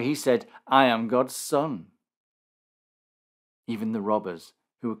 for he said, 'I am God's son.'" Even the robbers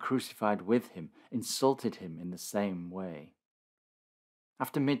who were crucified with him insulted him in the same way.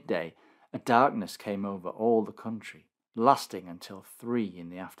 After midday, a darkness came over all the country, lasting until 3 in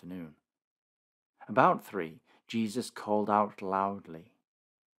the afternoon. About 3, Jesus called out loudly,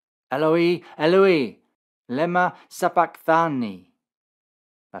 "Eloi, Eloi, lema sabachthani?"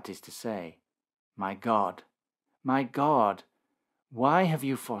 That is to say, my God, why have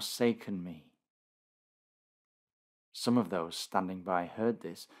you forsaken me?" Some of those standing by heard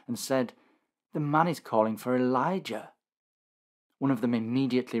this and said, "The man is calling for Elijah." One of them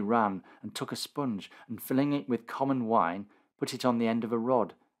immediately ran and took a sponge, and filling it with common wine, put it on the end of a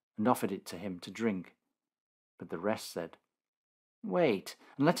rod and offered it to him to drink. But the rest said, "Wait,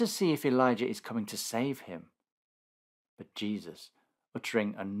 and let us see if Elijah is coming to save him." But Jesus,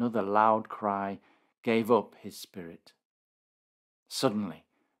 uttering another loud cry, gave up his spirit. Suddenly,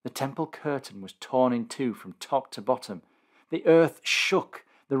 the temple curtain was torn in 2 from top to bottom. The earth shook,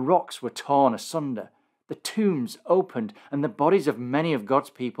 the rocks were torn asunder, the tombs opened, and the bodies of many of God's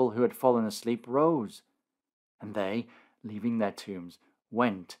people who had fallen asleep rose. And they, leaving their tombs,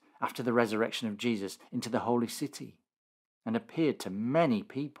 went, after the resurrection of Jesus, into the holy city, and appeared to many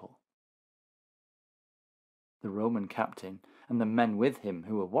people. The Roman captain and the men with him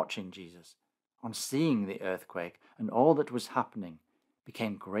who were watching Jesus, on seeing the earthquake and all that was happening,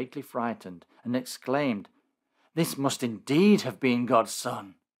 became greatly frightened and exclaimed, "This must indeed have been God's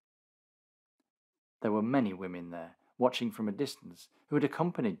son." There were many women there, watching from a distance, who had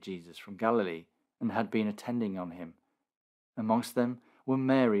accompanied Jesus from Galilee and had been attending on him. Amongst them were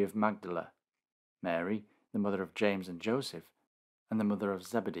Mary of Magdala, Mary, the mother of James and Joseph, and the mother of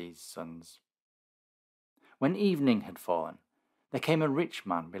Zebedee's sons. When evening had fallen, there came a rich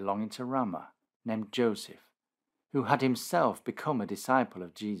man belonging to Ramah, named Joseph, who had himself become a disciple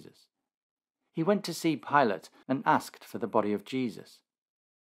of Jesus. He went to see Pilate and asked for the body of Jesus.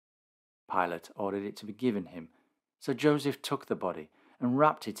 Pilate ordered it to be given him, so Joseph took the body and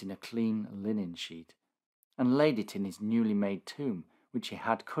wrapped it in a clean linen sheet, and laid it in his newly made tomb, which he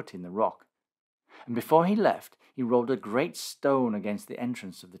had cut in the rock. And before he left, he rolled a great stone against the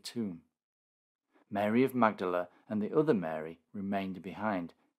entrance of the tomb. Mary of Magdala and the other Mary remained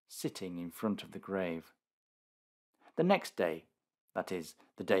behind, sitting in front of the grave. The next day, that is,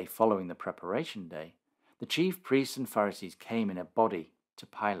 the day following the preparation day, the chief priests and Pharisees came in a body to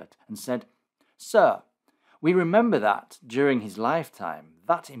Pilate and said, "Sir, we remember that, during his lifetime,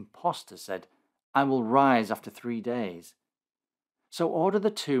 that impostor said, 'I will rise after 3 days.' So order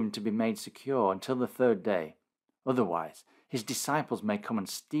the tomb to be made secure until the 3rd day. Otherwise, his disciples may come and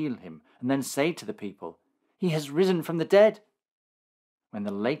steal him and then say to the people, 'He has risen from the dead,' when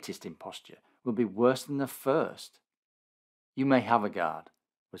the latest imposture will be worse than the first." "You may have a guard,"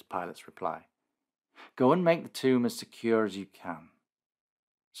 was Pilate's reply. "Go and make the tomb as secure as you can."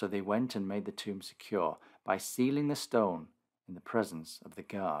 So they went and made the tomb secure by sealing the stone in the presence of the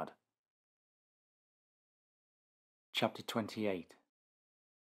guard. Chapter 28.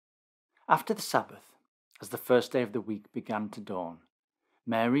 After the Sabbath, as the first day of the week began to dawn,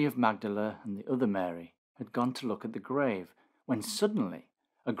 Mary of Magdala and the other Mary had gone to look at the grave, when suddenly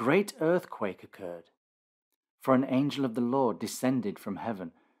a great earthquake occurred. For an angel of the Lord descended from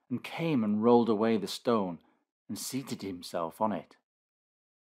heaven and came and rolled away the stone and seated himself on it.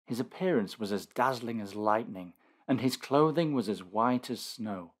 His appearance was as dazzling as lightning, and his clothing was as white as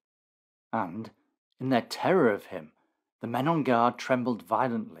snow. And, in their terror of him, the men on guard trembled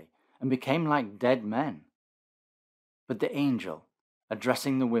violently and became like dead men. But the angel,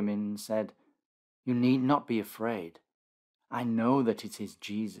 addressing the women, said, "You need not be afraid. I know that it is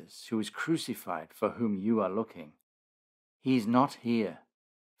Jesus who is crucified for whom you are looking. He is not here,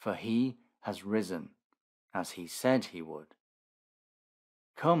 for he has risen, as he said he would.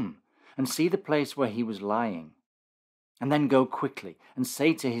 Come and see the place where he was lying, and then go quickly and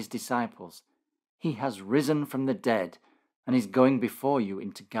say to his disciples, 'He has risen from the dead and is going before you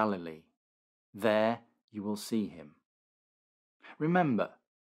into Galilee. There you will see him.' Remember,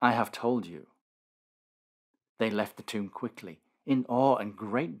 I have told you." They left the tomb quickly, in awe and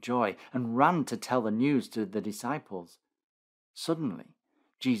great joy, and ran to tell the news to the disciples. Suddenly,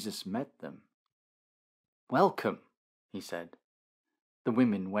 Jesus met them. "Welcome," he said. The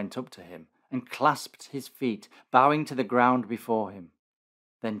women went up to him and clasped his feet, bowing to the ground before him.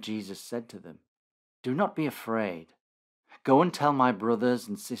 Then Jesus said to them, "Do not be afraid. Go and tell my brothers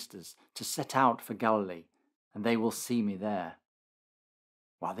and sisters to set out for Galilee, and they will see me there."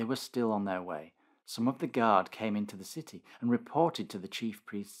 While they were still on their way, some of the guard came into the city and reported to the chief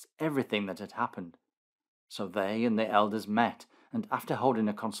priests everything that had happened. So they and the elders met, and after holding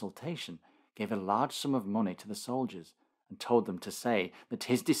a consultation, gave a large sum of money to the soldiers, and told them to say that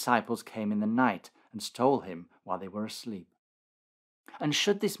his disciples came in the night and stole him while they were asleep. "And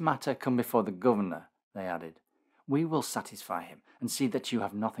should this matter come before the governor," they added, "we will satisfy him and see that you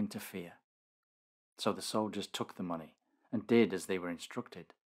have nothing to fear." So the soldiers took the money and did as they were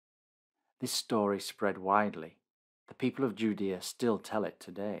instructed. This story spread widely. The people of Judea still tell it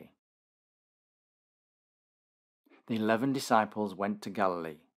today. The 11 disciples went to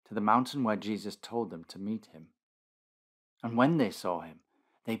Galilee, to the mountain where Jesus told them to meet him. And when they saw him,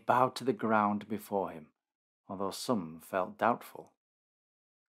 they bowed to the ground before him, although some felt doubtful.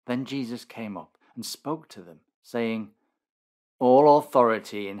 Then Jesus came up and spoke to them, saying, "All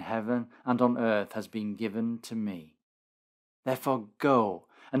authority in heaven and on earth has been given to me. Therefore go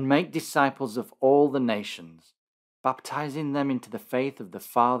and make disciples of all the nations, baptizing them into the faith of the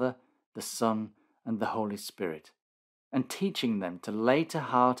Father, the Son, and the Holy Spirit, and teaching them to lay to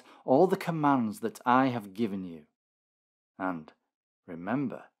heart all the commands that I have given you. And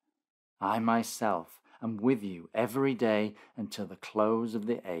remember, I myself am with you every day until the close of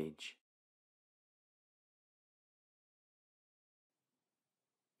the age."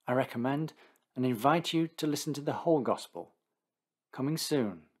 I recommend and invite you to listen to the whole Gospel, coming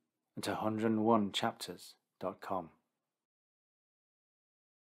soon at 101chapters.com.